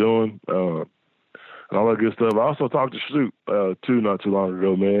how he's doing, and all that good stuff. I also talked to Snoop too, not too long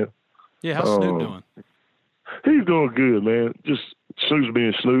ago, man. Yeah, how's Snoop doing? He's doing good, man. Just Snoop's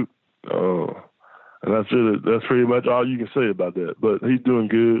being Snoop, and that's it. That's pretty much all you can say about that. But he's doing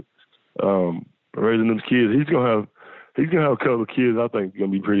good, raising them kids. He's gonna have a couple of kids. I think gonna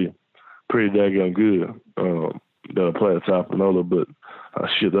be pretty daggone good. That'll play at top and other, but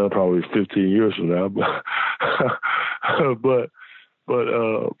that'll probably 15 years from now. But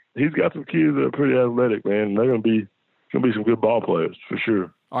he's got some kids that are pretty athletic, man. They're gonna be some good ball players for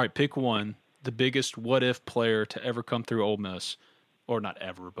sure. All right, pick one. The biggest what-if player to ever come through Ole Miss, or not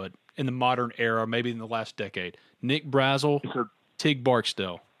ever, but in the modern era, maybe in the last decade. Nick Brazel, Tig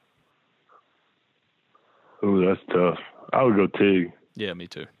Barksdale. Oh, that's tough. I would go Tig. Yeah, me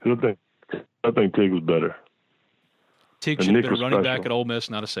too. I think Tig was better. Tig should have been a running back at Ole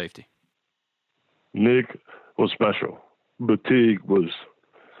Miss, not a safety. Nick was special, but Tig was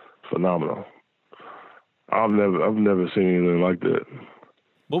phenomenal. I've never seen anything like that.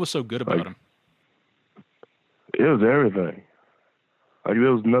 What was so good about him? It was everything. Like,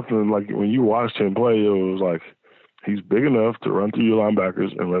 there was nothing, like, when you watched him play, it was like, he's big enough to run through your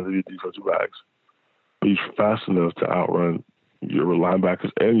linebackers and run through your defensive backs. But he's fast enough to outrun your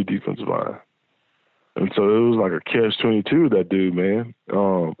linebackers and your defensive line. And so it was like a catch-22, that dude, man.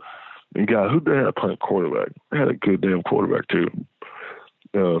 And God, who they had playing quarterback? They had a good damn quarterback, too.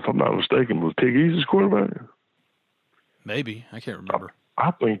 If I'm not mistaken, was Tig Easy's quarterback? Maybe. I can't remember.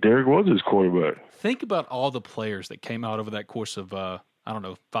 I think Derek was his quarterback. Think about all the players that came out over that course of,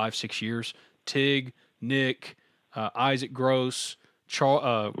 5-6 years. Tig, Nick, Isaac Gross,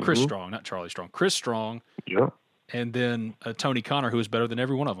 Chris Strong, not Charlie Strong, Chris Strong. Yeah. And then Tony Connor, who was better than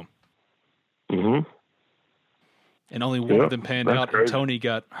every one of them. Mm-hmm. And only one of them panned out, crazy. And Tony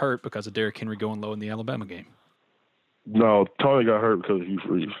got hurt because of Derrick Henry going low in the Alabama game. No, Tony got hurt because of Hugh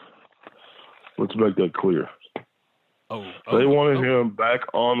Freeze. Let's make that clear. They wanted him back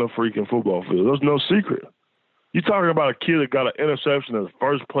on the freaking football field. There's no secret. You're talking about a kid that got an interception in the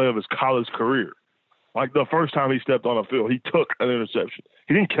first play of his college career. Like, the first time he stepped on the field, he took an interception.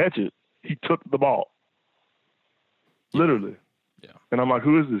 He didn't catch it. He took the ball. Literally. Yeah. And I'm like,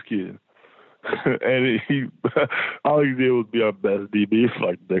 who is this kid? and he all he did was be our best DB for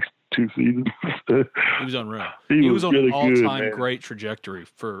like the next 2 seasons. He was unreal. He was on really an all-time good, great trajectory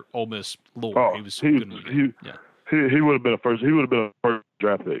for Ole Miss lore. Oh, He was he would have been a first. He would have been a first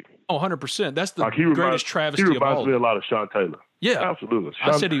draft pick. Oh, 100%. That's the Like greatest travesty he of all. reminds me a lot of Sean Taylor. Yeah, absolutely.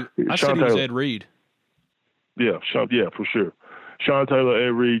 I said he was Ed Reed. Yeah, for sure. Sean Taylor,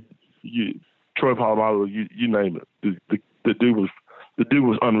 Ed Reed, Troy Polamalu, you name it. The dude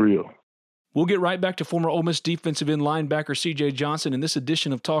was unreal. We'll get right back to former Ole Miss defensive end linebacker C.J. Johnson in this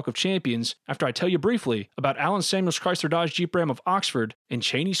edition of Talk of Champions after I tell you briefly about Allen Samuels Chrysler Dodge Jeep Ram of Oxford and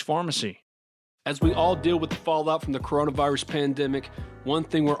Cheney's Pharmacy. As we all deal with the fallout from the coronavirus pandemic, one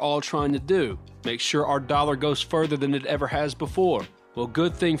thing we're all trying to do, make sure our dollar goes further than it ever has before. Well,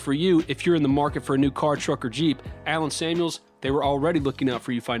 good thing for you if you're in the market for a new car, truck, or Jeep, Allen Samuels, they were already looking out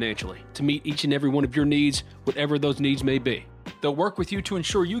for you financially to meet each and every one of your needs, whatever those needs may be. They'll work with you to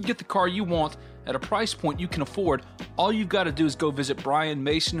ensure you get the car you want at a price point you can afford. All you've got to do is go visit Brian,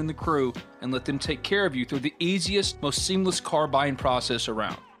 Mason, and the crew and let them take care of you through the easiest, most seamless car buying process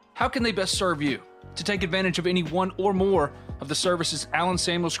around. How can they best serve you? To take advantage of any one or more of the services Allen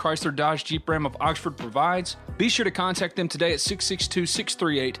Samuels Chrysler Dodge Jeep Ram of Oxford provides, be sure to contact them today at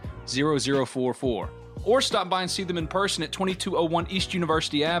 662-638-0044. Or stop by and see them in person at 2201 East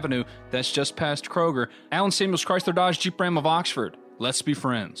University Avenue, that's just past Kroger. Allen Samuels Chrysler Dodge Jeep Ram of Oxford. Let's be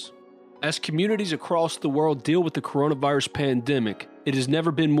friends. As communities across the world deal with the coronavirus pandemic, it has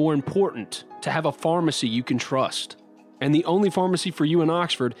never been more important to have a pharmacy you can trust. And the only pharmacy for you in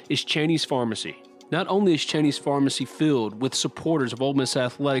Oxford is Cheney's Pharmacy. Not only is Cheney's Pharmacy filled with supporters of Ole Miss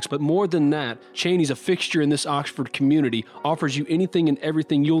athletics, but more than that, Cheney's, a fixture in this Oxford community, offers you anything and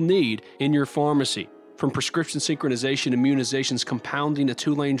everything you'll need in your pharmacy. From prescription synchronization, immunizations, compounding, a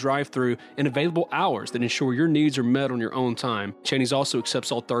 2-lane drive-through, and available hours that ensure your needs are met on your own time, Cheney's also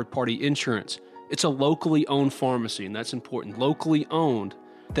accepts all third-party insurance. It's a locally owned pharmacy, and that's important. Locally owned,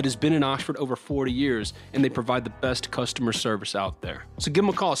 that has been in Oxford over 40 years, and they provide the best customer service out there. So give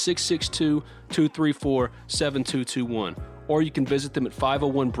them a call, 662-234-7221. Or you can visit them at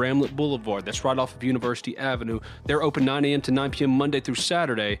 501 Bramlett Boulevard. That's right off of University Avenue. They're open 9 a.m. to 9 p.m. Monday through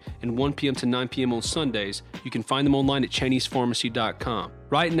Saturday and 1 p.m. to 9 p.m. on Sundays. You can find them online at Cheney'sPharmacy.com.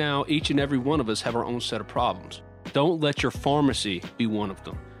 Right now, each and every one of us have our own set of problems. Don't let your pharmacy be one of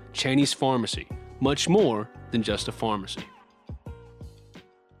them. Cheney's Pharmacy, much more than just a pharmacy.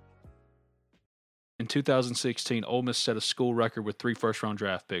 In 2016, Ole Miss set a school record with 3 first-round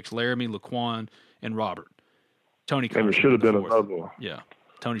draft picks, Laramie, Laquan, and Robert. Tony and it should have been another one. Yeah,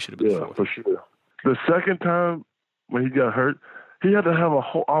 Tony should have been fourth. For sure. The second time when he got hurt, he had to have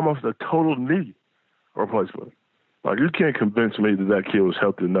almost a total knee replacement. Like, you can't convince me that kid was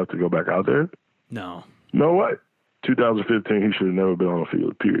healthy enough to go back out there. No way. 2015, he should have never been on the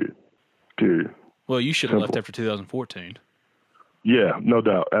field. Period. Well, you should have left after 2014. Yeah, no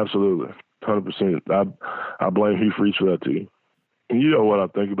doubt, absolutely, 100%. I blame Hugh Freeze for that too. And you know what I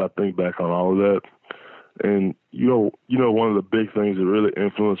think back on all of that. And you know, one of the big things that really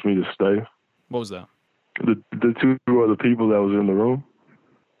influenced me to stay. What was that? The 2 other people that was in the room,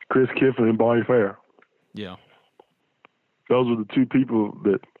 Chris Kiffin and Barney Fair. Yeah. Those were the 2 people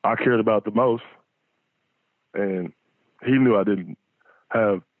that I cared about the most. And he knew I didn't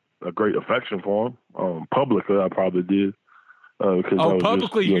have a great affection for him. Publicly, I probably did.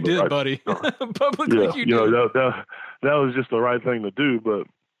 Publicly you did, buddy. Publicly you did. That was just the right thing to do.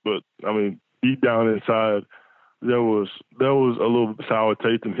 But I mean, deep down inside, there was a little sour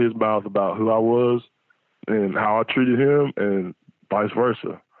taste in his mouth about who I was and how I treated him, and vice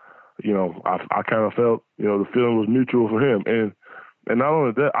versa. I kind of felt, the feeling was mutual for him. And not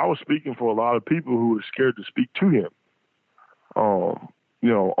only that, I was speaking for a lot of people who were scared to speak to him,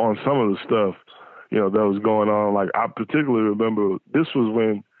 on some of the stuff, that was going on. Like, I particularly remember this was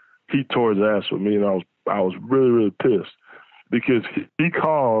when he tore his ass with me, and I was really, really pissed because he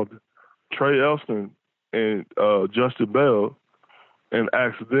called Trey Elston and Justin Bell and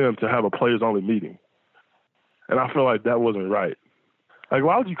asked them to have a players-only meeting. And I feel like that wasn't right. Like,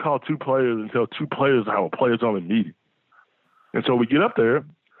 why would you call 2 players and tell 2 players to have a players-only meeting? And so we get up there,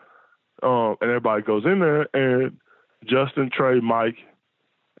 and everybody goes in there, and Justin, Trey, Mike,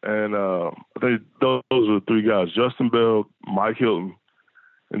 and I think those are the 3 guys. Justin Bell, Mike Hilton,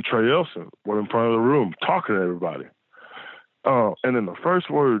 and Trey Elston were in front of the room talking to everybody. And then the first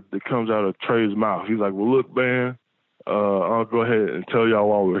word that comes out of Trey's mouth, he's like, well, look, man, I'll go ahead and tell y'all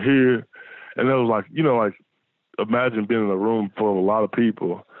why we're here. And it was like, imagine being in a room full of a lot of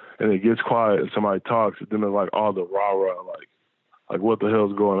people and it gets quiet and somebody talks, and then there's like all the rah-rah, like what the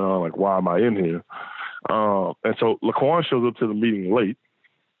hell's going on? Like, why am I in here? And so Laquan shows up to the meeting late,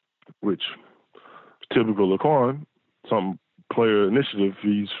 which typical Laquan, some player initiative,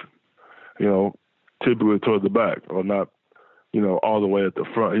 he's, typically toward the back or not, all the way at the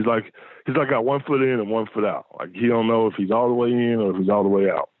front. He's like got 1 foot in and 1 foot out. Like he don't know if he's all the way in or if he's all the way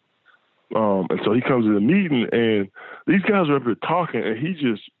out. And so he comes to the meeting and these guys are up here talking and he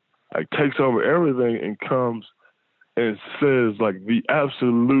just like takes over everything and comes and says like the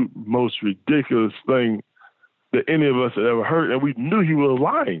absolute most ridiculous thing that any of us had ever heard. And we knew he was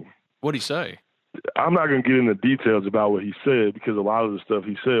lying. What'd he say? I'm not going to get into details about what he said because a lot of the stuff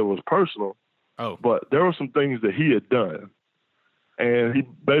he said was personal. Oh. But there were some things that he had done. And he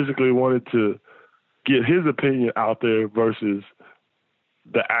basically wanted to get his opinion out there versus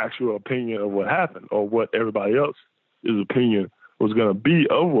the actual opinion of what happened or what everybody else's opinion was going to be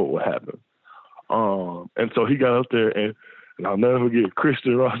of what would happen. And so he got up there and I'll never forget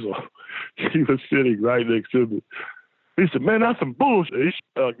Christian Russell. He was sitting right next to me. He said, "Man, that's some bullshit."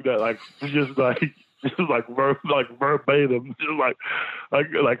 Just like verbatim, just like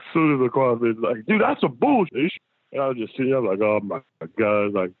soon as the call was like, "Dude, that's some bullshit." And I was just sitting there like, "Oh my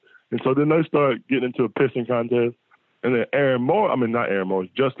God!" Like, and so then they started getting into a pissing contest, and then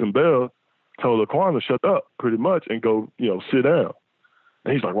Justin Bell told Laquan to shut up pretty much and go, sit down.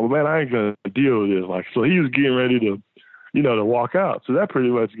 And he's like, "Well, man, I ain't gonna deal with this." Like, so he was getting ready to, to walk out. So that pretty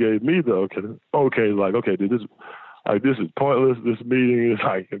much gave me the okay, dude, this is pointless. This meeting is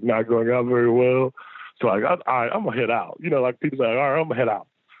like not going out very well. So like, all right, I'm gonna head out. Like people say, all right, I'm gonna head out.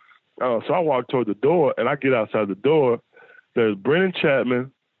 So I walk toward the door, and I get outside the door. There's Brennan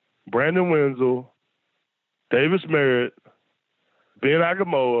Chapman, Brandon Wenzel, Davis Merritt, Ben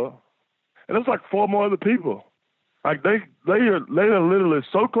Agamoa, and it's like 4 more other people. Like they are literally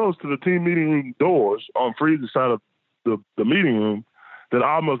so close to the team meeting room doors on Freeze's side of the meeting room that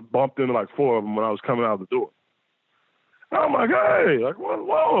I almost bumped into like 4 of them when I was coming out the door. I'm like, hey, like,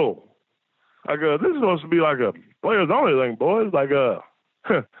 whoa. Like, this is supposed to be like a players only thing, boys. Like,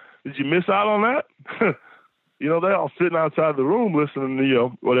 did you miss out on that? They all sitting outside the room listening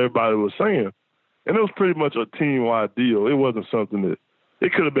to, what everybody was saying. And it was pretty much a team-wide deal. It wasn't something that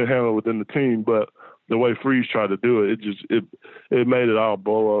it could have been handled within the team, but the way Freeze tried to do it, it made it all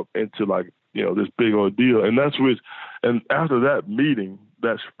blow up into like, this big old deal. And and after that meeting,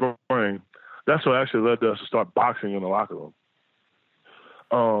 that spring, that's what actually led us to start boxing in the locker room.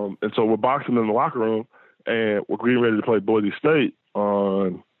 And so we're boxing in the locker room, and we're getting ready to play Boise State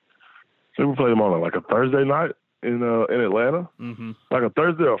on. I think we played them on like a Thursday night in Atlanta, like a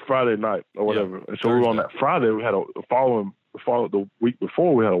Thursday or Friday night or whatever. And so we were on that Friday. We had the week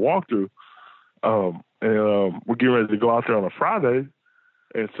before we had a walkthrough, and we're getting ready to go out there on a Friday.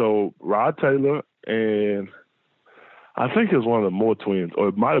 And so Rod Taylor and I think it was one of the Moore twins, or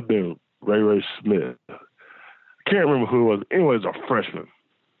it might have been Ray Smith. I can't remember who it was. Anyway, it was a freshman.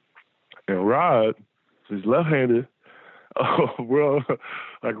 And Rod, he's left-handed. We're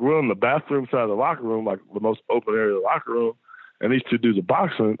on the bathroom side of the locker room, like the most open area of the locker room. And these two dudes are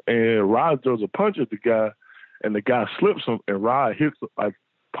boxing. And Rod throws a punch at the guy, and the guy slips him, and Rod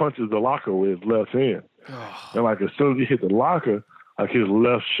punches the locker with his left hand. And like as soon as he hit the locker, like his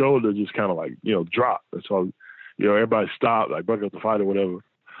left shoulder just kind of dropped. And so, everybody stopped, like broke up the fight or whatever.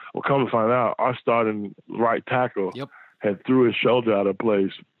 Well, come to find out, our starting right tackle had threw his shoulder out of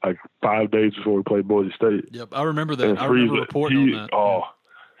place like 5 days before we played Boise State. Yep, I remember that. I remember reporting on that. Oh,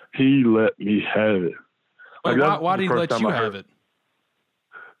 he let me have it. Wait, why did he let you have it?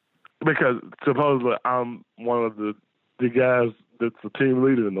 Because supposedly I'm one of the guys that's the team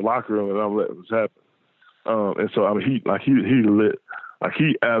leader in the locker room, and I'm letting this happen. And so he lit, like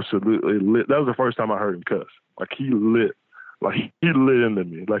he absolutely lit. That was the first time I heard him cuss. Like he lit into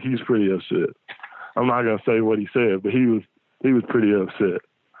me. Like he's pretty upset. I'm not gonna say what he said, but he was pretty upset.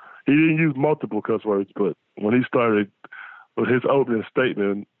 He didn't use multiple cuss words, but when he started with his opening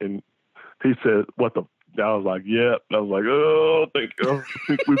statement and he said, "What the?" I was like, "Yeah." I was like, "Oh, I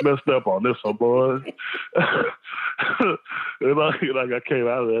think we messed up on this one, boys." And I came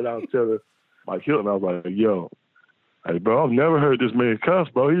out of there and I was telling Mike Hilton, I was like, "Yo, hey, bro, I've never heard this man cuss,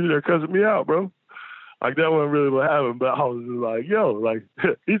 bro. He's there cussing me out, bro." Like, that wasn't really what happened, but I was just like, yo, like,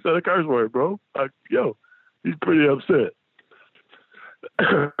 he said a curse word, bro. Like, yo, he's pretty upset.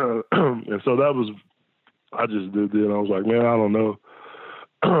 And so I just did that. I was like, man, I don't know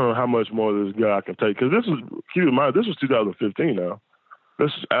how much more of this guy can take. Because keep in mind, this was 2015 now.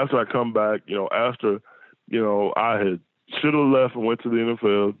 This is after I come back, after, I had should have left and went to the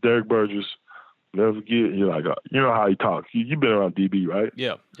NFL. Derek Burgess, never forget, like, how he talks. You've been around DB, right?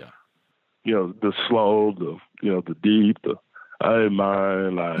 Yeah. The slow, the deep, I ain't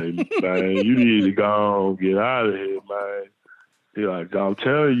mind, like, man, you need to go on, get out of here, man. He like, I'm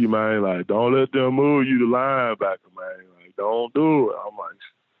telling you, man, like, don't let them move you to linebacker, man. Like, don't do it. I'm like,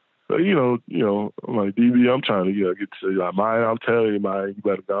 so, I'm like, DB, I'm trying to get to like, man, I'm telling you, man, you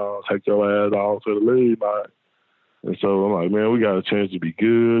better go take your ass off to the lead, man. And so I'm like, man, we got a chance to be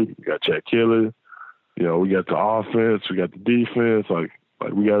good. We got Jack Killer. We got the offense. We got the defense. Like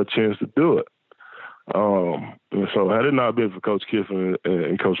we got a chance to do it. And so had it not been for Coach Kiffin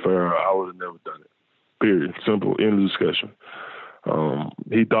and Coach Farrell, I would have never done it. Period. Simple. End of discussion.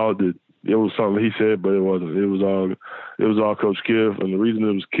 He thought that it was something he said, but it wasn't. It was all Coach Kiff, and the reason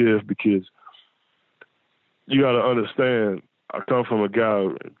it was Kiff because you got to understand. I come from a guy,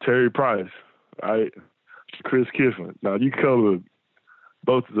 Terry Price, right? Chris Kiffin. Now you cover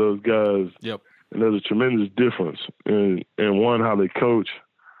both of those guys, yep. And there's a tremendous difference in one how they coach,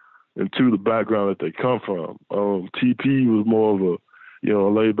 and two the background that they come from. TP was more of a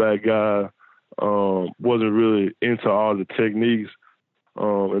laid back guy. Wasn't really into all the techniques.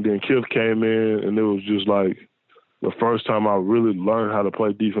 And then Kiff came in, and it was just like the first time I really learned how to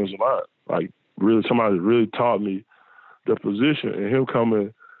play defensive line. Like, really, somebody really taught me the position. And him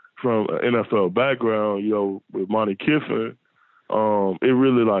coming from an NFL background, with Monty Kiffin, it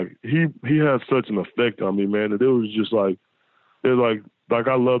really, like, he had such an effect on me, man, that it was just like, I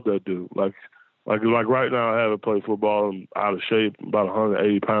love that dude. Like right now, I haven't played football. I'm out of shape, about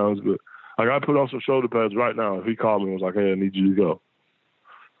 180 pounds, but like I put on some shoulder pads right now. If he called me and was like, hey, I need you to go.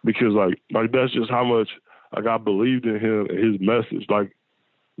 Because like that's just how much like I believed in him and his message. Like,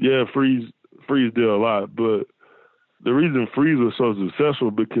 yeah, Freeze did a lot, but the reason Freeze was so successful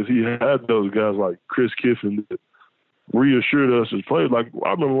because he had those guys like Chris Kiffin that reassured us as players. Like,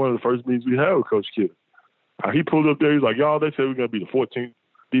 I remember one of the first meetings we had with Coach Kiffin. He pulled up there. He's like, y'all, they said we're gonna be the 14th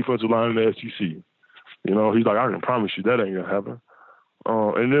defensive line in the SEC. He's like, I can promise you that ain't gonna happen.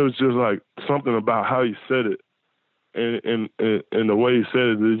 And it was just like something about how he said it. And the way he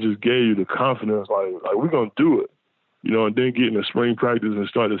said it just gave you the confidence, like we're going to do it, and then get in the spring practice and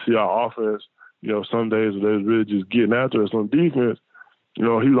start to see our offense, some days they're really just getting after us on defense. He's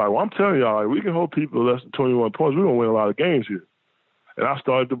like, well, I'm telling y'all, like, we can hold people less than 21 points. We're going to win a lot of games here. And I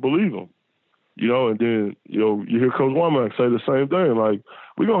started to believe him, and then, you hear Coach Womack say the same thing, like,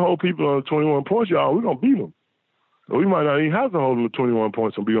 we're going to hold people under 21 points, y'all. We're going to beat them. We might not even have to hold them to 21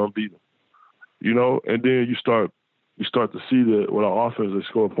 points and be going to beat them, and then you start to see that with our offense, they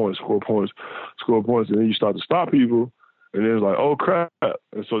score points, and then you start to stop people, and then it's like, oh, crap.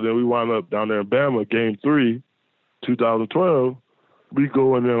 And so then we wind up down there in Bama, Game 3, 2012. We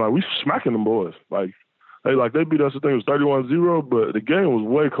go in there, like, we smacking them boys. Like, they beat us, I think it was 31-0, but the game was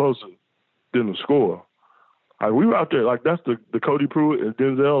way closer than the score. Like, we were out there, like, that's the Cody Pruitt and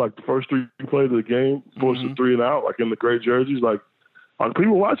Denzel, like, the first three plays of the game, forced a 3 and out, like, in the gray jerseys. Like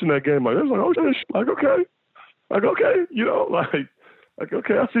people watching that game, like, it was like, oh, shit, like, okay. Like, okay, like,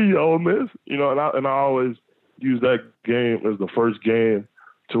 okay, I see you, Ole Miss, and I always use that game as the first game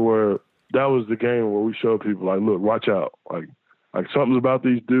to where that was the game where we showed people, like, look, watch out. Like something's about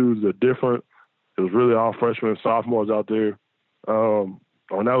these dudes. They're different. It was really all freshmen and sophomores out there. And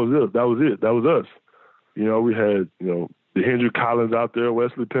that was it. That was us. We had, the Henry Collins out there,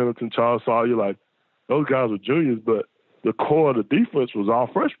 Wesley Pendleton, Charles Sawyer. Like, those guys were juniors, but the core of the defense was all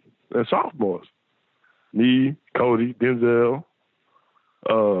freshmen and sophomores. Me, Cody, Denzel,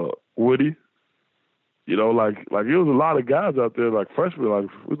 Woody, like it was a lot of guys out there, like freshmen, like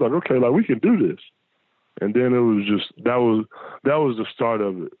it was like, okay, like we can do this. And then it was just that was the start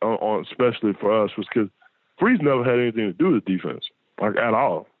of it, on especially for us, was because Freeze never had anything to do with defense, like at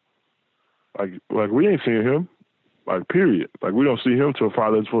all. Like we ain't seen him, like period. Like we don't see him till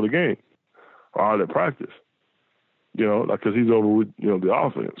 5 days before the game, or out at practice. Like because he's over with the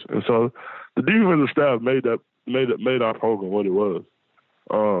offense, and so the defensive staff made our program what it was.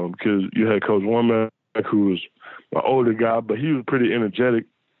 Because you had Coach Womack, who was an older guy, but he was pretty energetic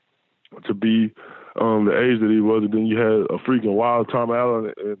to be the age that he was. And then you had a freaking wild Tom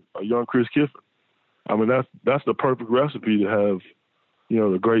Allen and a young Chris Kiffin. I mean, that's the perfect recipe to have,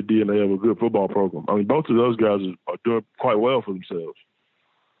 the great DNA of a good football program. I mean, both of those guys are doing quite well for themselves,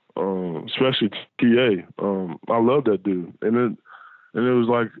 especially TA. I love that dude. And it was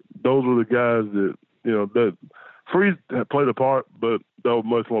like those were the guys that, that Freeze had played a part, but there were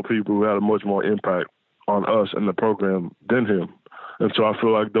much more people who had a much more impact on us and the program than him. And so I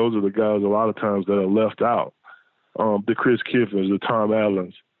feel like those are the guys a lot of times that are left out. The Chris Kiffins, the Tom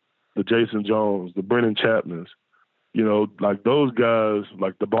Allens, the Jason Jones, the Brennan Chapmans, like those guys,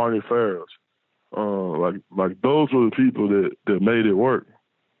 like the Barney Farrells, like those were the people that made it work.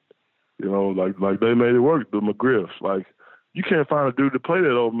 Like they made it work, the McGriffs. Like, you can't find a dude to play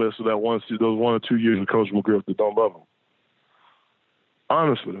that Ole Miss for those 1 or 2 years of Coach McGriff that don't love him.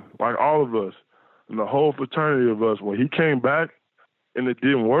 honestly, like all of us and the whole fraternity of us, when he came back and it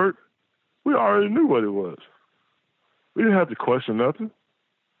didn't work, we already knew what it was. We didn't have to question nothing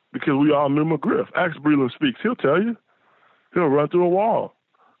because we all knew McGriff. Ask Breland Speaks, he'll tell you. He'll run through a wall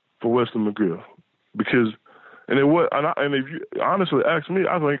for Weston McGriff because, and if you honestly ask me,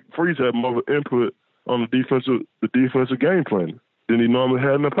 I think Freeze had more of an input on the defensive game plan than he normally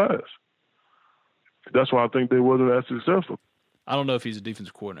had in the past. That's why I think they wasn't as successful. I don't know if he's a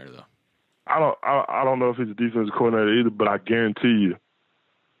defensive coordinator though. I don't know if he's a defensive coordinator either, but I guarantee you,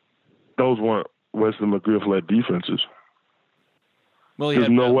 those weren't Weston McGriff-led defenses. Well, there's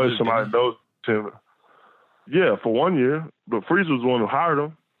no way somebody knows him. Yeah, for 1 year, but Freeze was the one who hired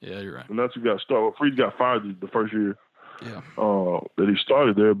him. Yeah, you're right. And that's who got started. Well, Freeze got fired the first year that he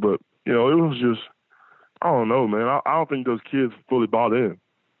started there, but it was just, I don't know, man. I don't think those kids fully bought in.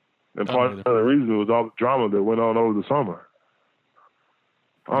 And part of the reason was all the drama that went on over the summer.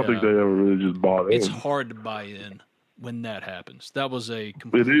 I don't think they ever really just bought in. It's hard to buy in when that happens. That was a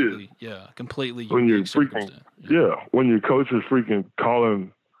completely when unique circumstance. When your coach is freaking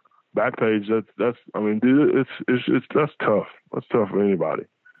calling Backpage, that's dude, that's tough. That's tough for anybody,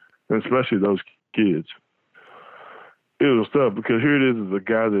 and especially those kids. It was tough because here it is a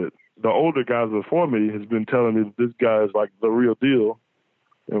guy that the older guys before me has been telling me that this guy is like the real deal,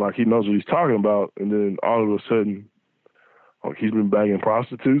 and like he knows what he's talking about, and then all of a sudden, like he's been banging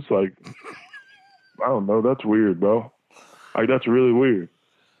prostitutes. Like I don't know, that's weird, bro. Like that's really weird.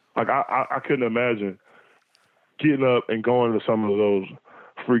 Like I couldn't imagine getting up and going to some of those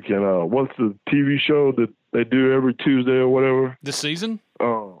freaking what's the TV show that they do every Tuesday or whatever? This season?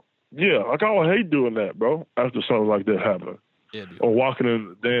 Yeah, like I would hate doing that, bro, after something like that happened. Yeah, dude. Or walking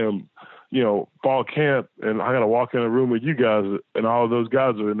in the damn, fall camp and I gotta walk in a room with you guys and all of those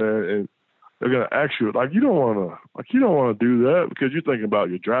guys are in there and they're gonna ask you like you don't wanna do that because you're thinking about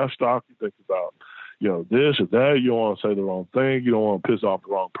your draft stock, you think about, this or that, you don't want to say the wrong thing, you don't want to piss off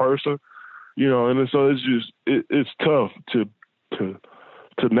the wrong person, and so it's just it's tough to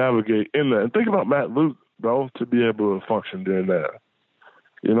navigate in that. And think about Matt Luke, bro, to be able to function during that.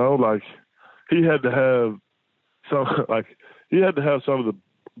 Like he had to have some of the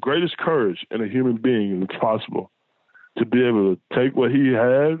greatest courage in a human being as possible to be able to take what he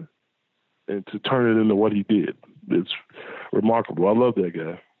had and to turn it into what he did. It's remarkable. I love that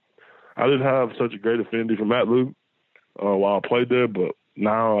guy. I didn't have such a great affinity for Matt Luke while I played there, but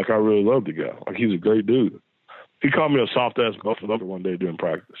now like I really love the guy. Like he's a great dude. He called me a soft ass buffalo one day during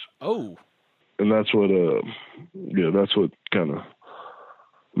practice. Oh. And that's what kind of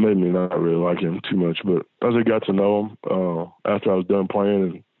made me not really like him too much. But as I got to know him after I was done playing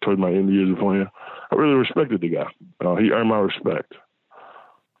and towards my end of years of playing, I really respected the guy. He earned my respect.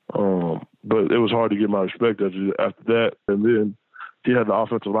 But it was hard to get my respect after that. And then he had the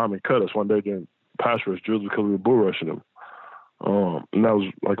offensive lineman cut us one day during pass rush drills because we were bull rushing him. And that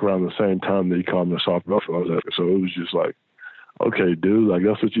was like around the same time that he called me a soft buffalo. So it was just like, okay, dude, like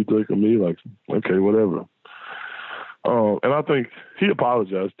that's what you think of me? Like, okay, whatever. And I think he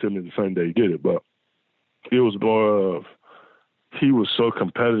apologized to me the same day he did it, but it was more of he was so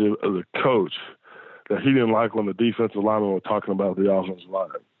competitive as a coach that he didn't like when the defensive linemen were talking about the offensive line.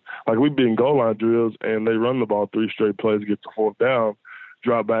 Like we'd be in goal line drills and they run the ball 3 straight plays, get to 4th down,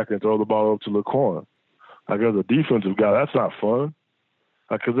 drop back and throw the ball up to LaQuan. Like as a defensive guy, that's not fun.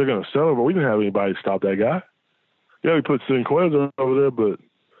 Like, because they're going to sell it, but we didn't have anybody to stop that guy. Yeah, we put Sinquez over there, but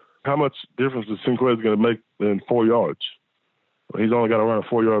how much difference is Sinquez going to make in 4 yards? Well, he's only got to run a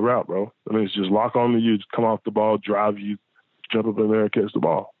 4-yard route, bro. I mean, it's just lock on to you, come off the ball, drive you, jump up in there and catch the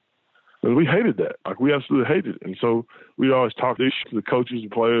ball. And we hated that. Like, we absolutely hated it. And so we always talk this shit to the coaches and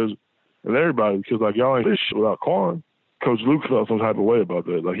players and everybody because, like, y'all ain't this shit without Quan. Coach Luke felt some type of way about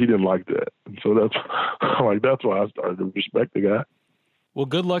that. Like, he didn't like that. And so that's why I started to respect the guy. Well,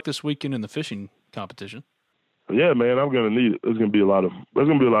 good luck this weekend in the fishing competition. Yeah, man, I'm going to need it. There's going to be a lot of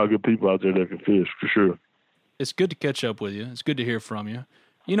good people out there that can fish, for sure. It's good to catch up with you. It's good to hear from you.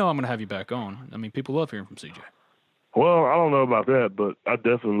 I'm going to have you back on. I mean, people love hearing from CJ. Well, I don't know about that, but I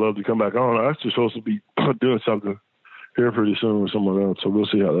definitely love to come back on. I'm actually supposed to be doing something here pretty soon with someone else, so we'll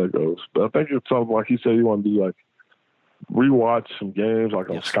see how that goes. But I think it's something like he said he wanted to do, like, rewatch some games, like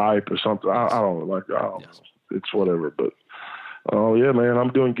on Skype or something. I don't know. Like, I don't know. It's whatever. But, yeah, man,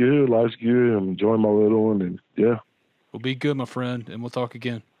 I'm doing good. Life's good. I'm enjoying my little one, and, yeah. Well, be good, my friend, and we'll talk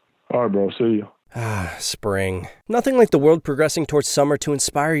again. All right, bro. See you. Spring. Nothing like the world progressing towards summer to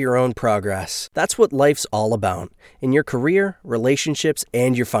inspire your own progress. That's what life's all about. In your career, relationships,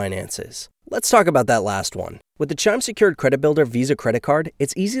 and your finances. Let's talk about that last one. With the Chime Secured Credit Builder Visa Credit Card,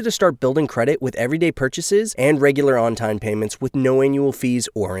 it's easy to start building credit with everyday purchases and regular on-time payments with no annual fees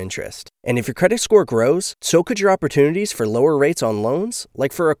or interest. And if your credit score grows, so could your opportunities for lower rates on loans,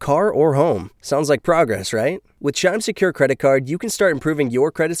 like for a car or home. Sounds like progress, right? With Chime Secure Credit Card, you can start improving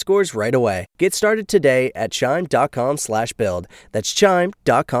your credit scores right away. Get started today at chime.com/build. That's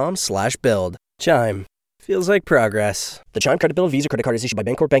chime.com/build. Chime. Feels like progress. The Chime Credit Builder Visa Credit Card is issued by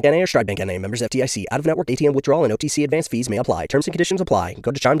Bancorp Bank N.A. or Stride Bank N.A. Members FDIC. Out-of-network ATM withdrawal and OTC advance fees may apply. Terms and conditions apply. Go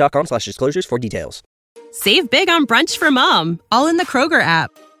to chime.com/disclosures for details. Save big on brunch for mom, all in the Kroger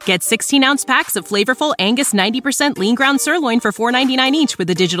app. Get 16-ounce packs of flavorful Angus 90% lean ground sirloin for $4.99 each with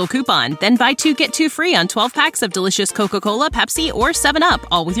a digital coupon. Then buy 2, get 2 free on 12 packs of delicious Coca-Cola, Pepsi, or 7-Up,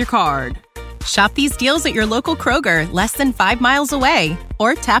 all with your card. Shop these deals at your local Kroger, less than 5 miles away.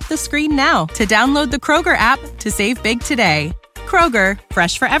 Or tap the screen now to download the Kroger app to save big today. Kroger,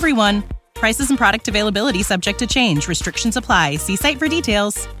 fresh for everyone. Prices and product availability subject to change. Restrictions apply. See site for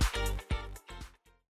details.